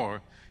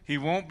anymore. He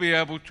won't be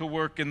able to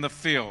work in the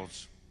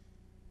fields.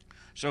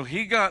 So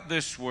he got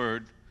this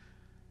word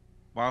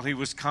while he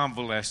was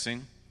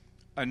convalescing,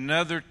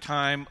 another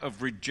time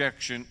of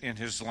rejection in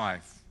his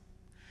life.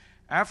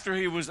 After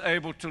he was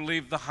able to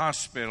leave the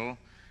hospital,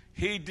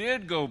 he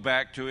did go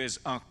back to his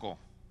uncle,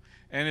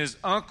 and his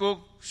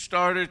uncle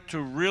started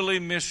to really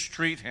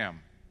mistreat him.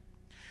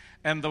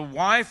 And the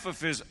wife of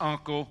his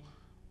uncle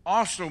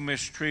also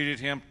mistreated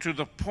him to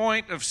the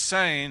point of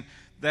saying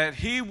that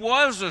he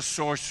was a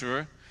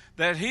sorcerer,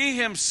 that he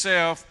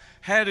himself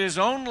had his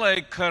own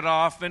leg cut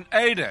off and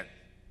ate it.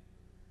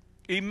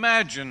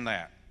 Imagine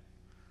that.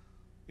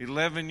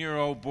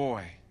 11-year-old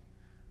boy.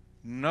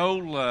 No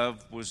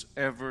love was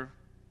ever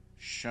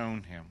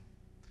shown him.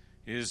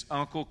 His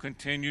uncle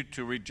continued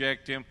to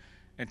reject him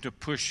and to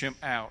push him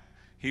out.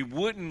 He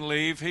wouldn't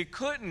leave. He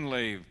couldn't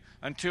leave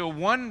until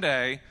one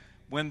day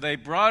when they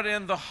brought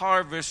in the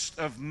harvest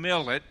of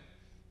millet,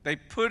 they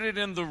put it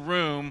in the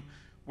room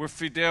where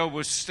Fidel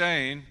was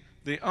staying.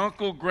 The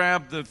uncle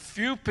grabbed the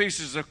few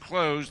pieces of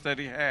clothes that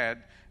he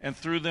had and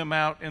threw them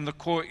out in the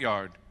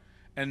courtyard.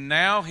 And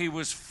now he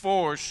was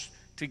forced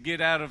to get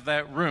out of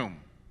that room.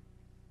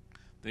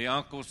 The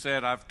uncle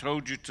said, I've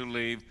told you to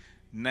leave.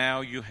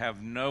 Now you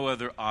have no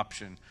other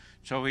option.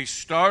 So he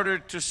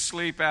started to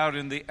sleep out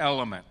in the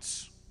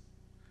elements,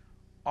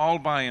 all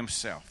by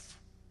himself.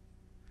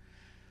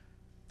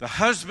 The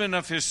husband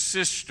of his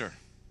sister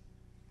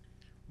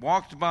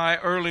walked by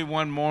early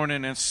one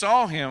morning and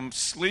saw him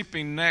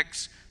sleeping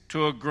next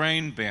to a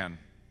grain bin.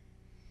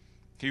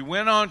 He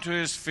went on to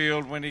his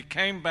field. When he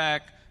came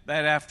back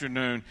that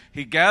afternoon,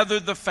 he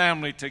gathered the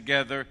family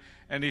together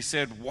and he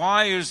said,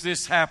 why is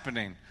this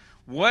happening?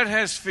 What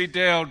has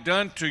Fidel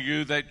done to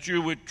you that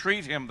you would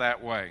treat him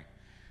that way?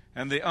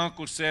 And the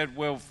uncle said,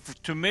 well,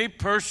 to me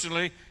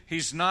personally,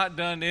 he's not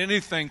done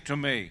anything to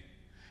me.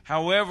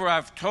 However,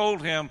 I've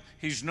told him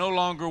he's no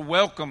longer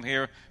welcome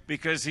here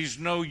because he's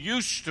no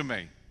use to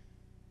me.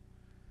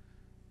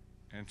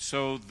 And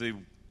so the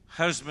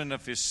husband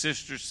of his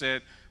sister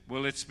said,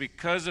 well, it's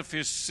because of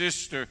his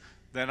sister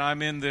that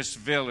I'm in this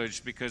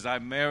village because I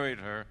married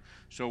her,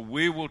 so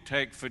we will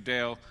take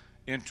Fidel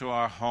into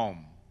our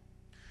home.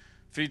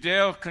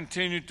 Fidel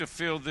continued to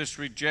feel this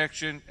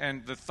rejection,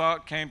 and the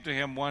thought came to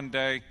him one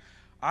day,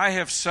 I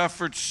have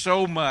suffered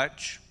so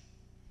much,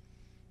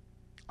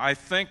 I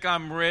think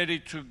I'm ready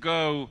to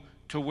go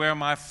to where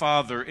my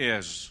father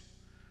is.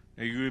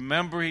 Now, you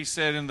remember he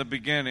said in the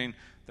beginning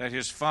that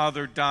his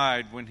father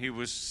died when he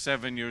was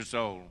 7 years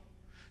old.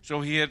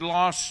 So he had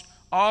lost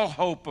all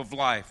hope of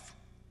life.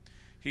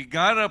 He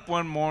got up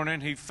one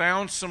morning, he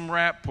found some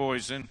rat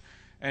poison,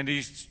 and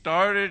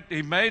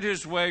he made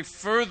his way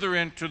further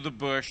into the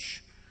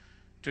bush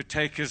to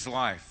take his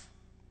life.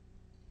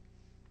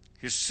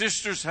 His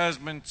sister's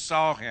husband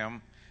saw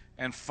him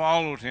and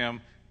followed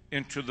him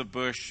into the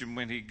bush, and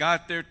when he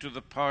got there to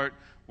the part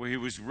where he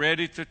was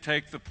ready to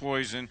take the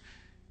poison,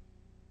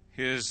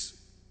 his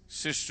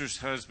sister's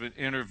husband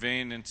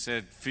intervened and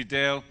said,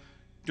 Fidel,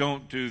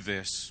 don't do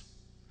this.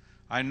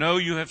 I know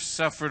you have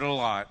suffered a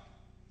lot,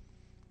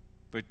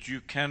 but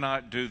you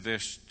cannot do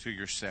this to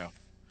yourself.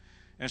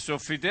 And so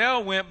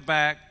Fidel went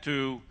back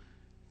to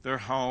their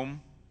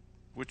home,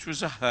 which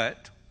was a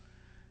hut,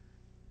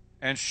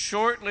 and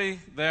shortly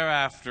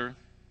thereafter,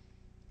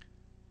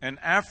 an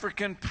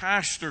African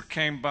pastor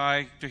came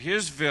by to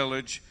his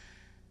village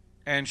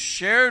and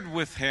shared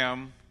with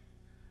him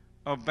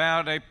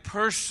about a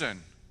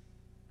person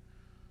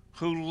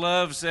who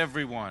loves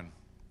everyone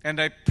and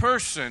a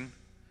person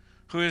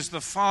who is the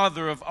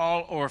father of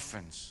all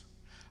orphans,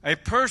 a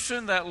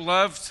person that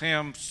loves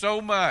him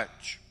so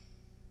much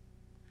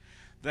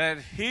that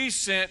he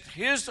sent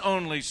his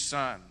only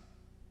son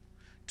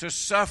to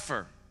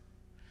suffer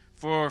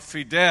for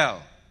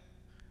Fidel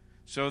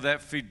so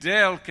that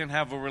Fidel can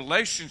have a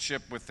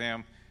relationship with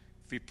him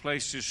if he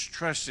places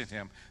trust in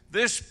him.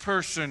 This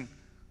person,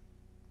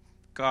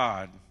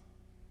 God,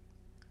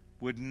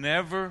 would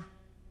never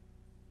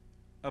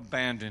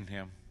abandon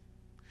him.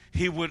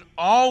 He would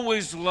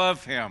always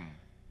love him.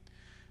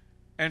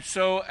 And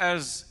so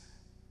as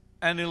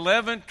an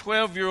 11,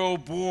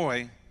 12-year-old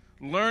boy,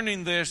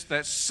 learning this,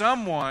 that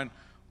someone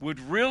would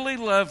really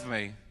love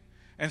me,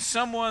 and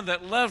someone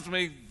that loved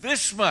me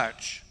this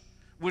much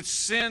would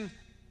send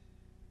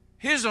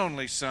his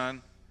only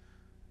son,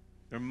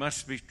 there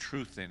must be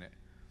truth in it.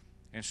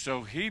 And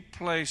so he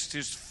placed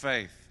his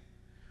faith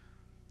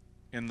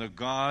in the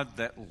God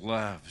that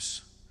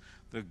loves,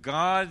 the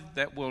God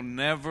that will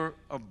never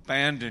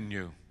abandon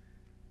you.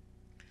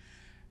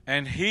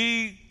 And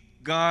he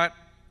got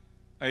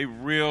a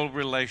real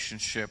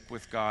relationship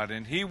with God.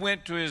 And he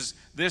went to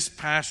this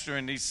pastor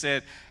and he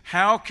said,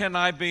 how can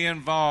I be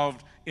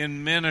involved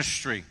in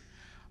ministry?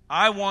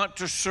 I want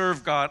to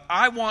serve God.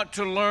 I want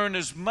to learn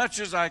as much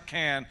as I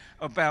can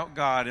about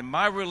God and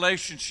my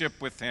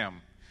relationship with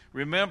him.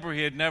 Remember,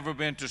 he had never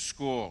been to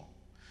school,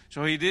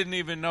 so he didn't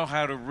even know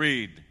how to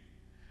read.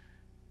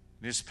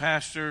 This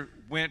pastor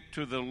went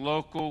to the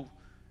local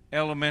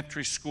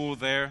elementary school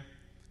there.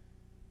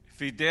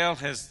 Fidel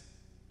has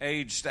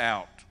aged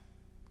out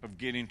of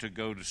getting to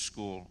go to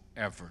school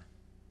ever.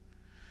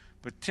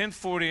 But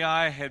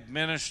 1040i had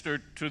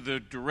ministered to the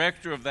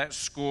director of that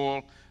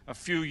school a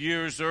few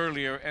years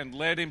earlier and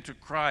led him to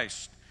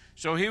Christ.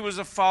 So he was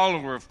a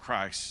follower of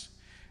Christ.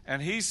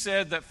 And he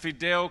said that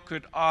Fidel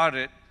could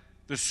audit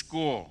the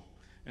school.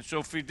 And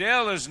so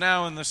Fidel is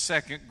now in the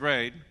 2nd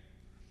grade.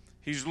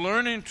 He's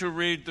learning to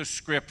read the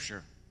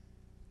scripture.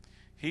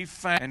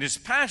 And his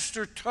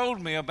pastor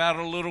told me about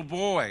a little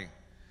boy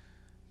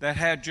that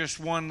had just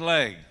one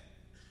leg.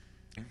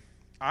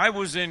 I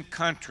was in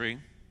country,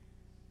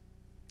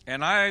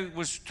 and I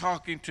was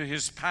talking to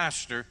his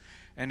pastor,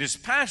 and his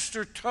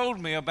pastor told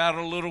me about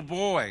a little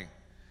boy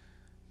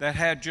that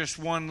had just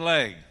one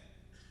leg.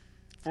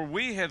 For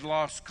we had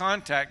lost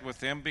contact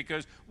with him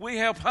because we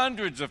help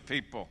hundreds of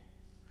people.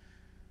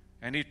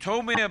 And he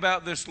told me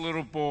about this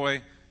little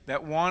boy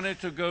that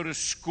wanted to go to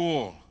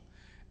school.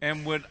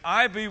 And would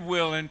I be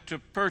willing to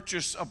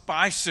purchase a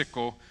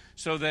bicycle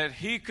so that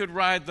he could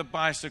ride the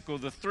bicycle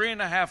the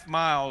 3.5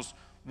 miles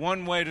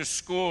one way to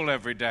school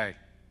every day?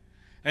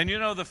 And you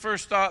know, the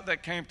first thought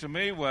that came to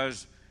me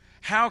was,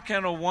 how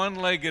can a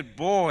one-legged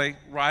boy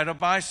ride a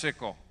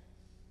bicycle?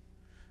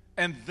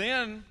 And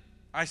then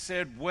I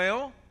said,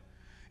 well,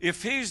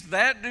 if he's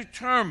that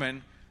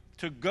determined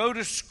to go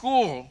to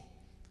school,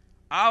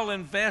 I'll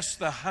invest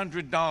the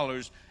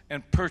 $100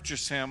 and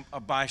purchase him a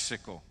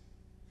bicycle.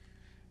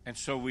 And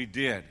so we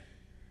did.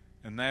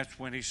 And that's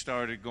when he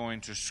started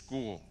going to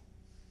school.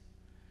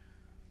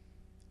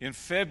 In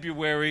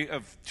February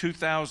of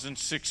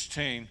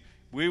 2016,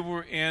 we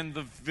were in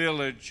the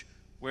village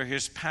where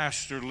his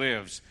pastor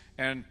lives.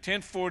 And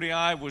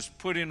 1040i was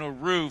putting a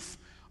roof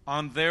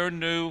on their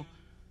new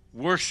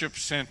worship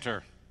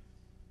center.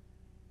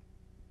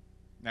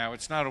 Now,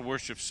 it's not a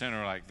worship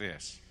center like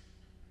this.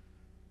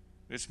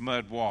 It's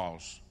mud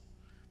walls.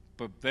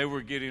 But they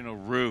were getting a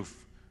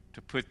roof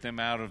to put them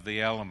out of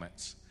the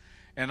elements.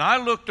 And I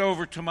looked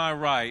over to my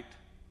right,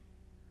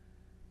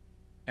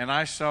 and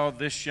I saw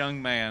this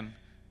young man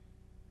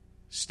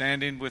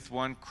standing with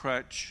one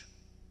crutch,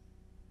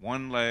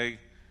 one leg,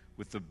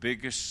 with the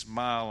biggest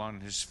smile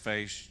on his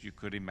face you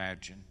could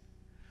imagine.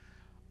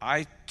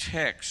 I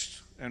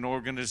text an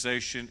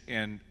organization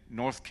in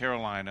North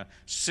Carolina,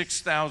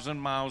 6,000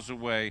 miles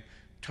away,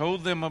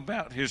 told them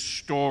about his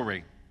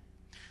story.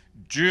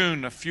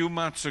 June, a few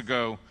months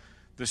ago,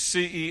 the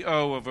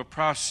CEO of a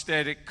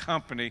prosthetic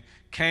company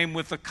came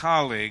with a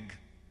colleague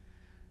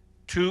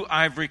to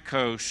Ivory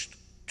Coast,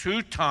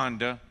 to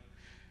Tonda,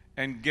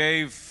 and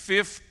gave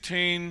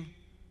 15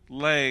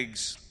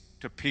 legs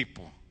to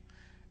people.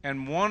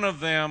 And one of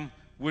them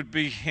would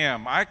be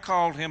him. I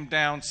called him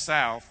down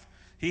south.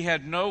 He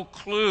had no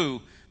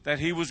clue that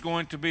he was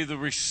going to be the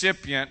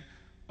recipient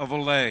of a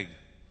leg.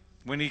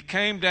 When he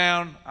came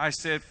down, I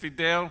said,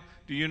 Fidel,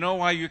 do you know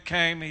why you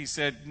came? He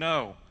said,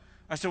 no.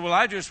 I said, well,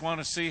 I just want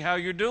to see how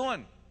you're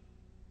doing.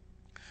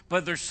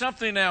 But there's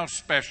something else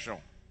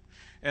special,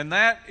 and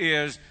that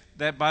is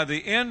that by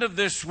the end of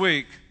this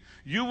week,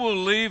 you will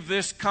leave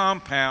this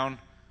compound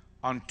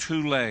on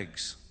 2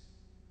 legs.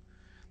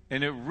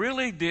 And it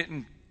really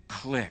didn't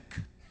click.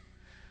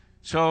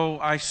 So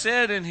I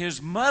said in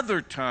his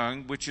mother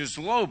tongue, which is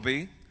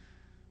Lobi,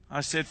 I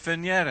said,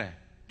 Fenere,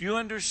 do you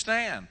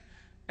understand?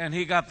 And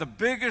he got the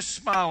biggest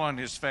smile on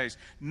his face.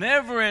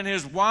 Never in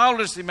his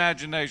wildest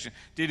imagination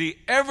did he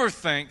ever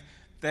think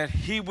that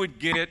he would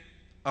get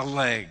a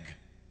leg.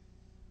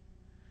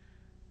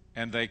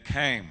 And they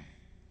came,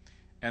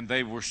 and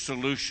they were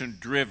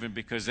solution-driven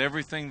because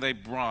everything they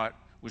brought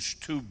was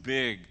too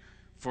big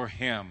for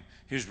him.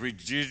 His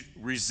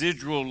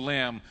residual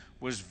limb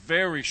was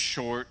very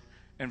short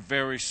and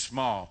very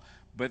small,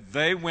 but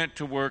they went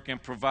to work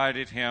and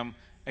provided him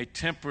a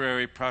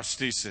temporary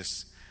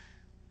prosthesis.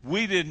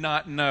 We did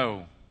not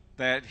know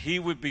that he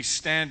would be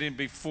standing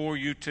before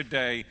you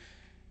today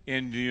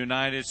in the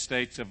United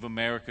States of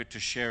America to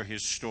share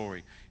his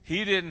story.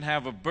 He didn't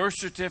have a birth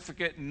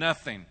certificate,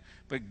 nothing.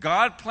 But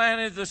God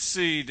planted the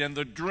seed and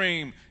the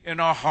dream in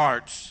our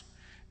hearts,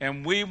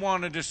 and we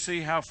wanted to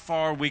see how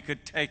far we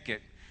could take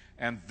it.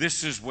 And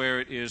this is where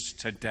it is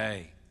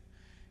today.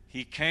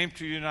 He came to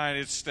the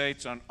United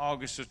States on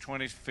August the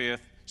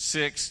 25th,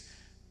 6th.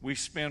 We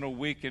spent a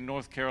week in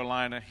North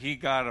Carolina. He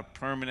got a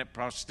permanent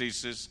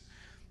prosthesis,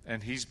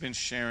 and he's been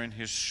sharing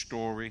his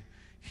story.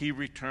 He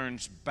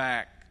returns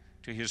back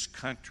to his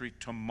country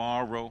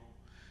tomorrow,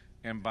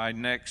 and by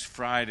next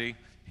Friday,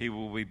 he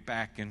will be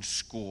back in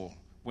school.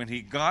 When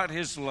he got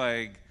his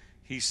leg,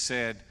 he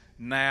said,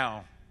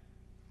 now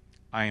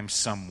I am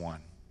someone.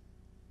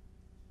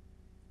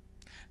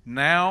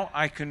 Now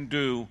I can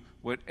do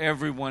what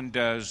everyone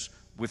does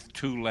with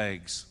 2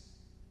 legs.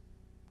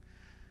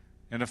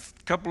 And a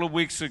couple of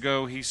weeks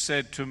ago, he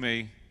said to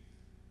me,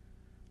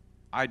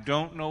 I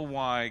don't know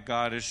why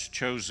God has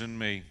chosen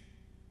me.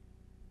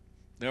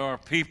 There are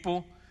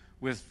people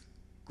with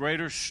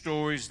greater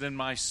stories than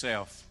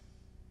myself,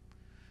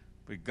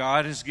 but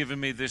God has given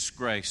me this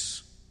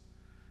grace.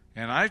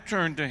 And I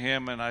turned to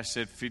him and I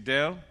said,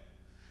 Fidel,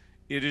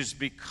 it is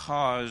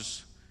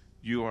because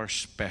you are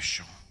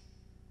special.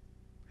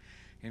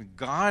 And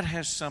God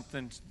has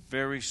something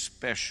very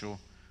special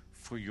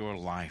for your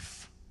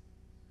life.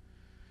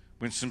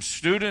 When some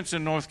students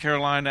in North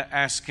Carolina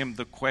asked him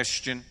the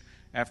question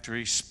after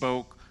he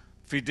spoke,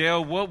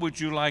 Fidel, what would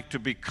you like to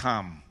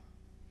become?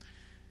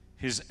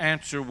 His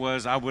answer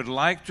was, I would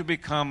like to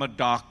become a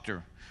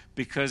doctor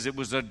because it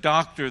was a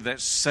doctor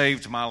that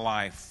saved my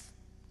life.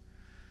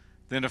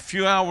 Then a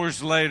few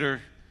hours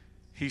later,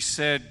 he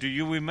said, do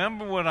you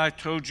remember what I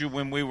told you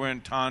when we were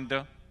in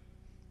Tonda?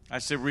 I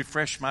said,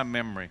 refresh my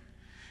memory.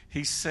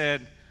 He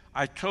said,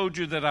 I told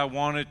you that I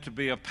wanted to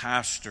be a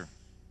pastor.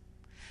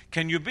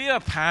 Can you be a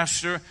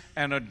pastor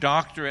and a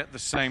doctor at the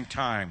same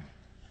time?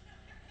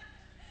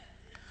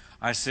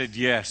 I said,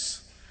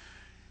 yes.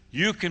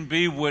 You can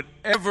be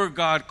whatever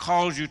God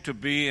calls you to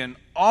be and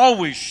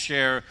always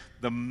share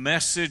the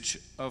message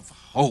of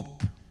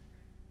hope.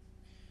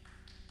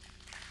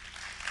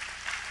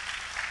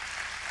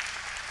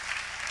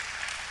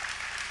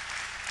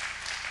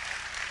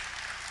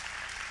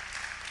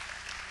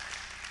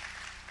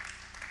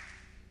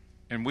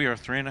 And we are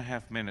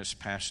 3.5 minutes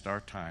past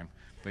our time.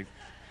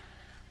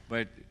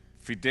 But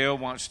Fidel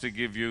wants to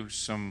give you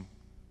some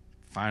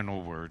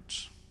final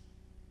words.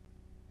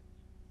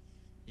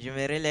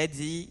 J'aimerais leur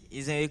dire,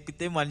 ils ont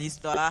écouté mon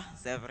histoire,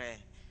 c'est vrai.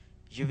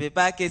 Je ne veux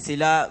pas que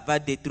cela va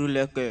détruire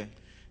leur cœur.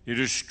 It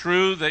is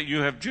true that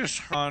you have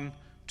just gone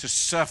to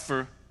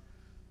suffer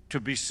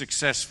to be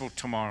successful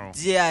tomorrow.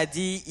 Dieu a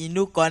dit, il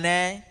nous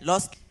connaît.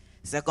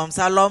 C'est comme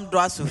ça l'homme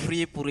doit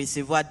souffrir pour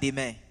recevoir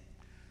demain.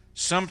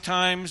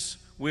 Sometimes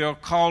we are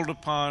called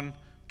upon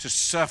to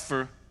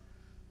suffer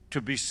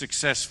to be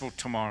successful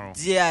tomorrow.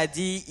 Dieu a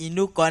dit, il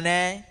nous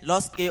connaît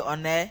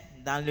lorsqu'on est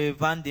dans le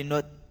ventre de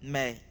notre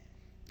mère.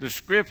 The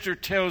scripture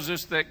tells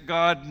us that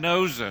God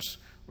knows us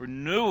or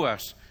knew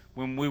us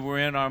when we were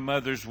in our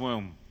mother's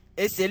womb.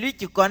 Et c'est lui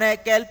qui connaît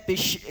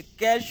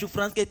quelle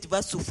souffrance que tu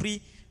vas souffrir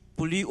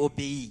pour lui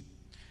obéir.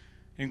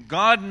 And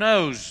God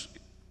knows,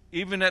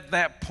 even at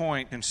that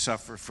point, and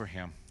suffer for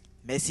him.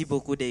 Merci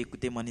beaucoup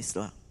d'écouter mon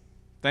histoire.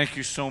 Thank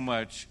you so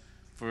much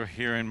for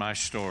hearing my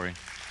story.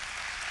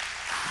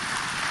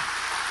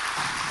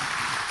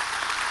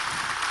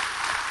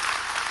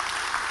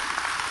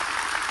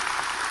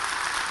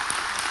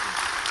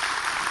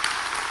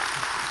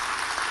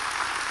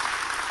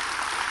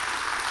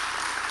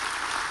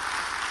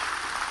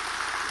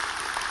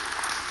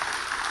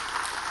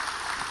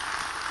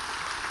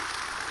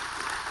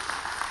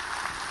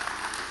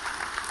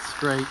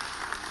 Great.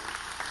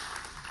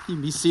 You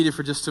can be seated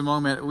for just a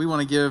moment. We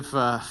want to give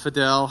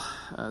Fidel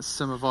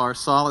some of our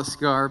solace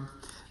garb.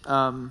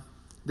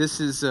 This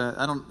is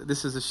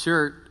a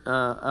shirt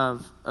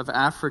of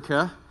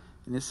Africa,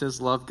 and it says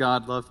 "Love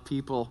God, love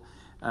people."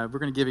 We're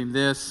going to give him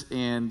this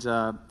and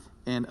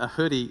a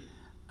hoodie.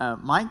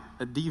 Mike,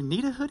 do you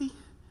need a hoodie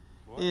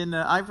in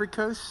Ivory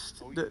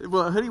Coast?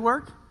 Will a hoodie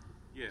work?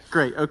 Yes.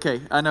 Great.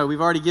 Okay. I know we've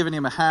already given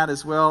him a hat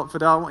as well.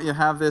 Fidel, I want you to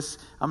have this.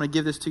 I'm going to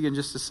give this to you in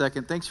just a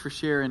second. Thanks for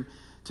sharing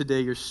today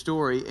your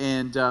story.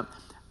 And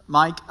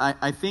Mike,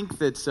 I think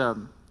that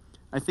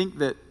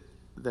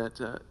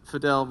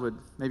Fidel would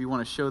maybe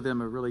want to show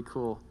them a really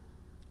cool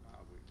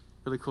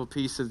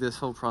piece of this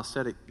whole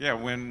prosthetic. Yeah.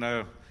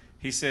 When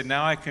he said,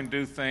 "Now I can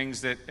do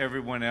things that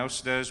everyone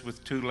else does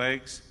with 2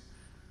 legs,"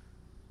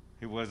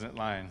 he wasn't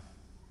lying.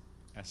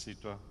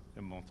 Assis-toi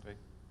et montre.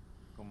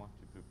 Comment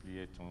tu peux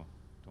plier ton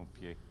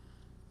pied.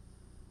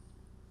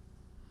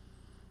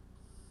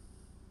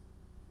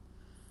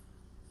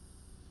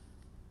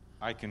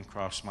 I can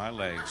cross my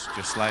legs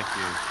just like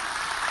you.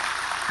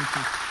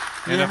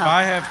 And if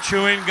I have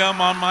chewing gum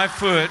on my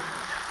foot,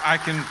 I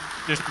can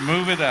just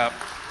move it up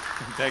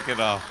and take it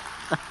off.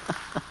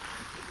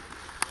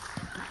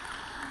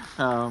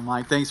 Oh,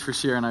 Mike, thanks for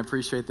sharing. I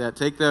appreciate that.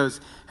 Take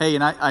those. Hey,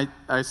 and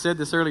I said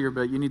this earlier,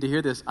 but you need to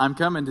hear this. I'm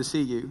coming to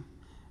see you,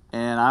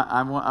 and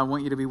I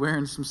want you to be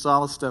wearing some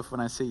solid stuff when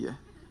I see you.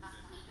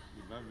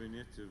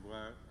 Venir te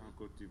voir en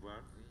Côte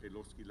d'Ivoire et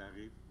lorsqu'il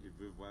arrive, il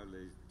veut voir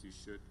les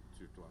t-shirts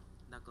sur toi.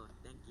 D'accord,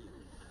 thank you.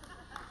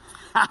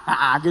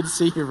 Good to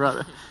see you,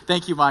 brother.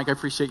 Thank you, Mike. I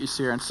appreciate you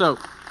sharing. So,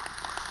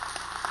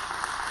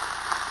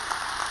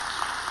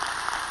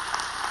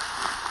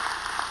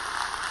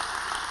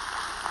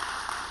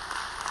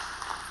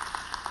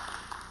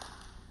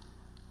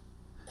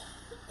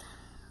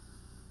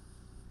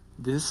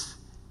 this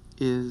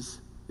is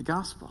the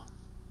gospel.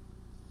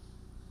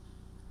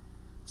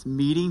 It's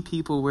meeting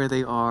people where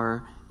they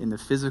are in the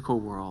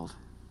physical world.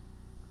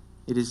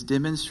 It is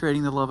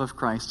demonstrating the love of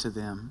Christ to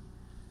them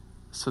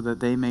so that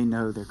they may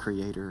know their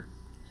Creator,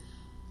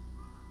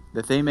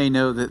 that they may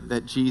know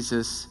that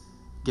Jesus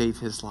gave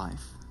his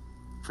life.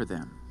 for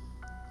them.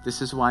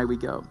 This is why we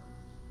go.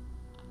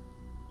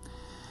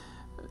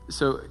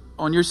 So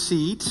on your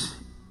seat,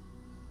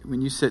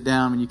 when you sit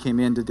down, when you came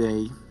in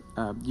today,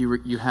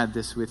 you had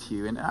this with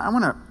you. And I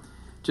want to,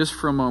 just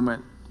for a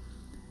moment,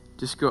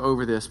 just go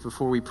over this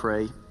before we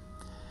pray.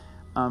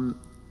 One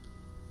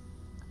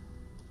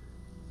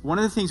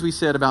of the things we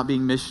said about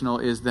being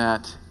missional is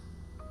that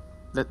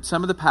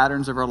some of the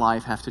patterns of our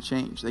life have to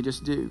change. They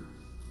just do.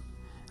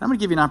 And I'm going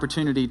to give you an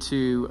opportunity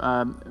to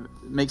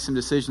make some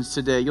decisions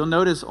today. You'll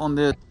notice on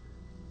this,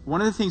 one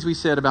of the things we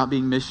said about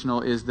being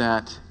missional is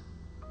that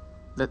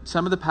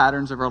some of the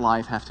patterns of our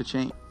life have to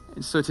change.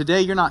 And so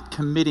today you're not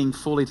committing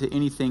fully to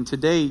anything.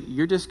 Today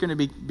you're just going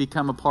to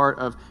become a part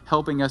of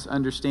helping us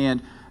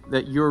understand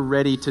that you're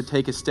ready to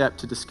take a step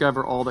to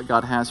discover all that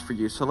God has for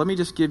you. So let me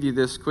just give you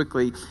this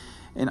quickly.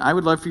 And I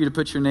would love for you to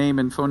put your name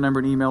and phone number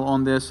and email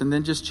on this, and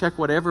then just check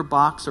whatever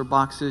box or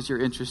boxes you're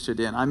interested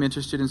in. I'm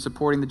interested in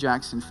supporting the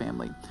Jackson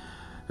family.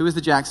 Who is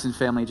the Jackson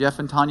family? Jeff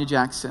and Tanya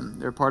Jackson.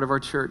 They're part of our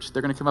church.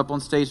 They're going to come up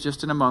on stage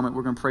just in a moment.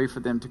 We're going to pray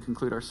for them to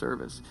conclude our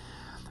service.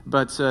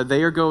 But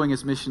they are going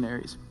as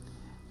missionaries.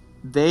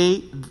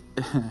 They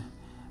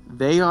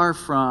are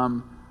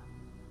from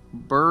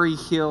Bury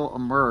Hill,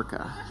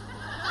 America.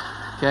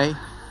 Okay?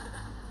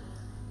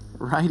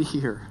 Right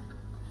here.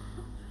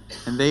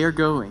 And they are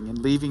going and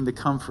leaving the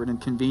comfort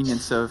and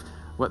convenience of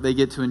what they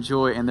get to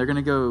enjoy, and they're going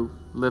to go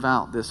live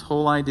out this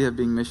whole idea of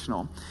being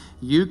missional.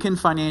 You can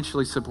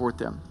financially support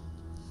them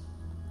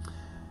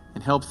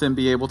and help them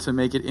be able to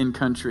make it in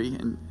country.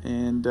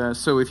 And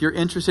so if you're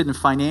interested in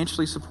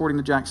financially supporting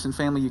the Jackson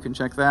family, you can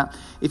check that.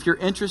 If you're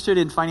interested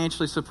in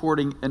financially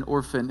supporting an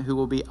orphan who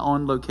will be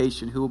on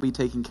location, who will be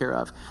taken care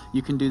of,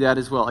 you can do that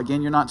as well.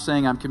 Again, you're not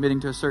saying I'm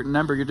committing to a certain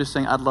number. You're just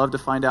saying I'd love to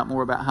find out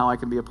more about how I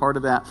can be a part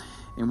of that.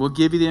 And we'll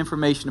give you the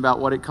information about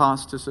what it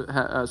costs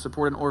to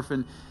support an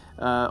orphan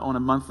on a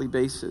monthly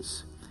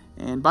basis.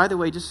 And by the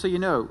way, just so you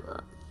know,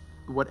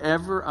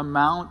 whatever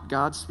amount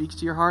God speaks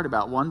to your heart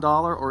about, $1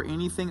 or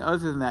anything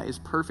other than that is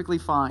perfectly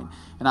fine.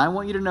 And I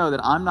want you to know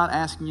that I'm not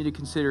asking you to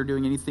consider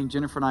doing anything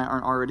Jennifer and I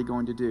aren't already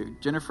going to do.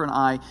 Jennifer and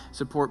I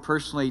support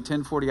personally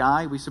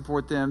 1040i. We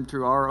support them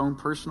through our own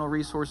personal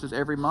resources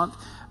every month.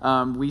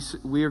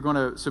 We are going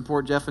to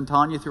support Jeff and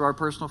Tanya through our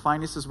personal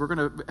finances. We're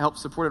going to help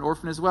support an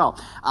orphan as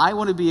well. I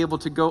want to be able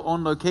to go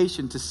on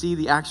location to see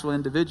the actual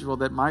individual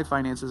that my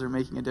finances are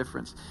making a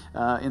difference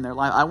in their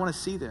life. I want to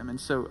see them, and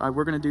so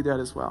we're going to do that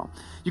as well.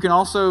 You can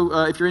also,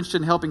 if you're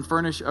interested in helping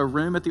furnish a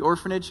room at the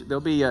orphanage, there'll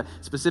be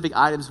specific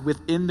items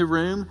within the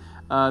room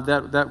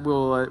that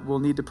we'll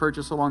need to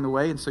purchase along the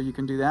way, and so you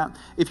can do that.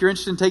 If you're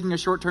interested in taking a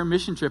short-term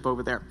mission trip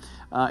over there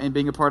and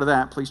being a part of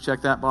that, please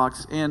check that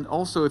box. And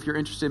also, if you're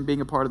interested in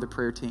being a part of the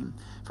prayer team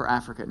for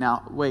Africa.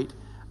 Now, wait,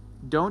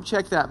 don't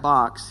check that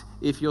box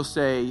if you'll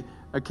say,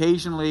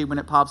 occasionally when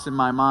it pops in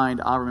my mind,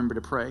 I'll remember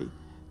to pray.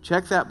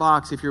 Check that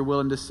box if you're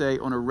willing to say,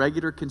 on a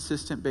regular,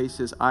 consistent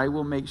basis, I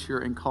will make sure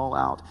and call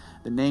out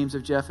the names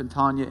of Jeff and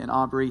Tanya and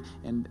Aubrey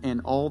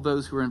and all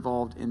those who are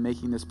involved in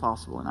making this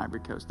possible in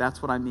Ivory Coast.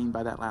 That's what I mean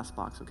by that last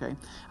box, okay?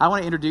 I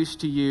want to introduce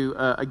to you,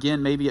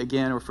 maybe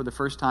again, or for the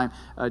first time,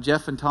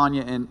 Jeff and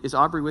Tanya. And is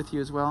Aubrey with you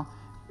as well?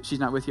 She's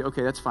not with you?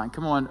 Okay, that's fine.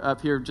 Come on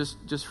up here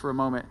just for a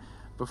moment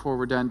before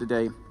we're done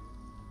today.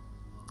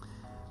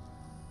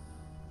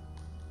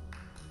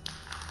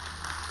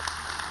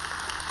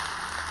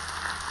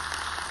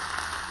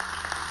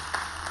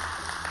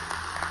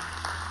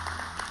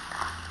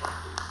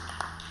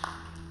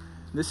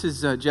 This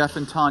is Jeff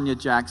and Tanya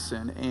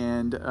Jackson,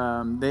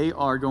 and they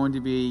are going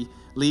to be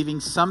leaving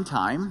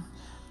sometime,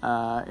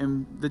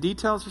 and the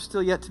details are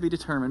still yet to be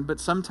determined, but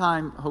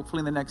sometime,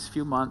 hopefully in the next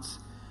few months,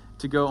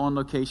 to go on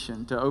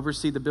location, to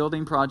oversee the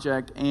building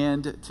project,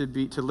 and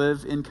to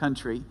live in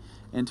country,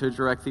 and to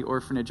direct the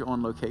orphanage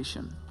on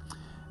location.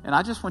 And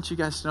I just want you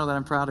guys to know that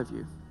I'm proud of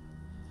you.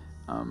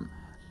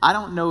 I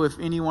don't know if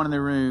anyone in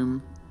the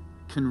room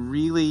can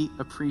really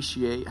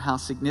appreciate how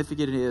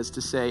significant it is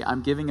to say,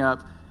 I'm giving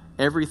up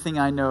everything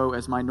I know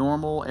as my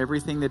normal,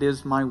 everything that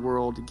is my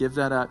world, to give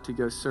that up to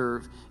go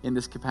serve in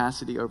this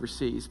capacity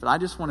overseas. But I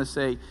just want to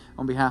say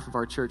on behalf of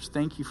our church,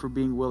 thank you for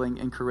being willing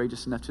and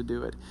courageous enough to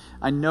do it.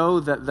 I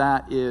know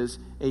that is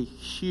a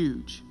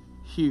huge,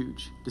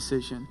 huge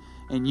decision.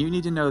 And you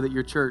need to know that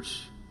your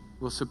church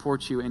will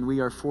support you, and we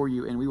are for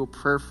you, and we will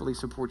prayerfully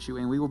support you,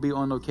 and we will be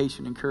on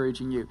location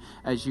encouraging you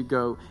as you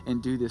go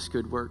and do this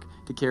good work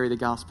to carry the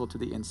gospel to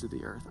the ends of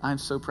the earth. I'm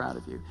so proud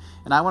of you.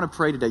 And I want to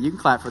pray today. You can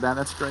clap for that.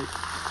 That's great.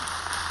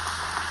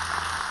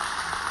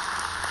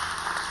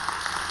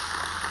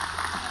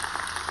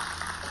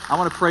 I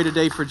want to pray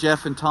today for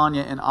Jeff and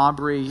Tanya and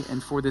Aubrey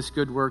and for this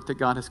good work that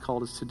God has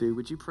called us to do.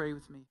 Would you pray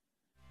with me?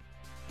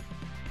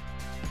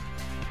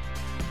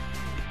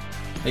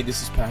 Hey,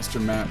 this is Pastor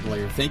Matt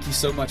Blair. Thank you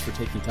so much for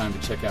taking time to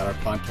check out our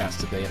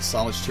podcast today at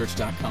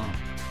solidchurch.com.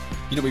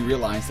 You know, we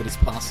realize that it's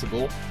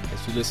possible,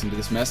 as you listen to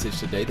this message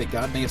today, that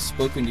God may have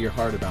spoken to your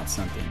heart about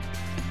something.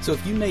 So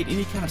if you made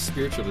any kind of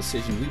spiritual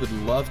decision, we would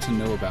love to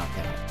know about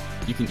that.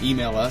 You can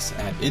email us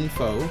at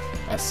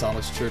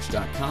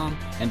info@solacechurch.com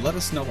and let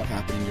us know what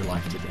happened in your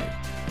life today.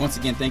 Once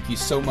again, thank you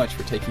so much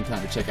for taking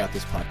time to check out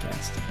this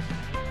podcast.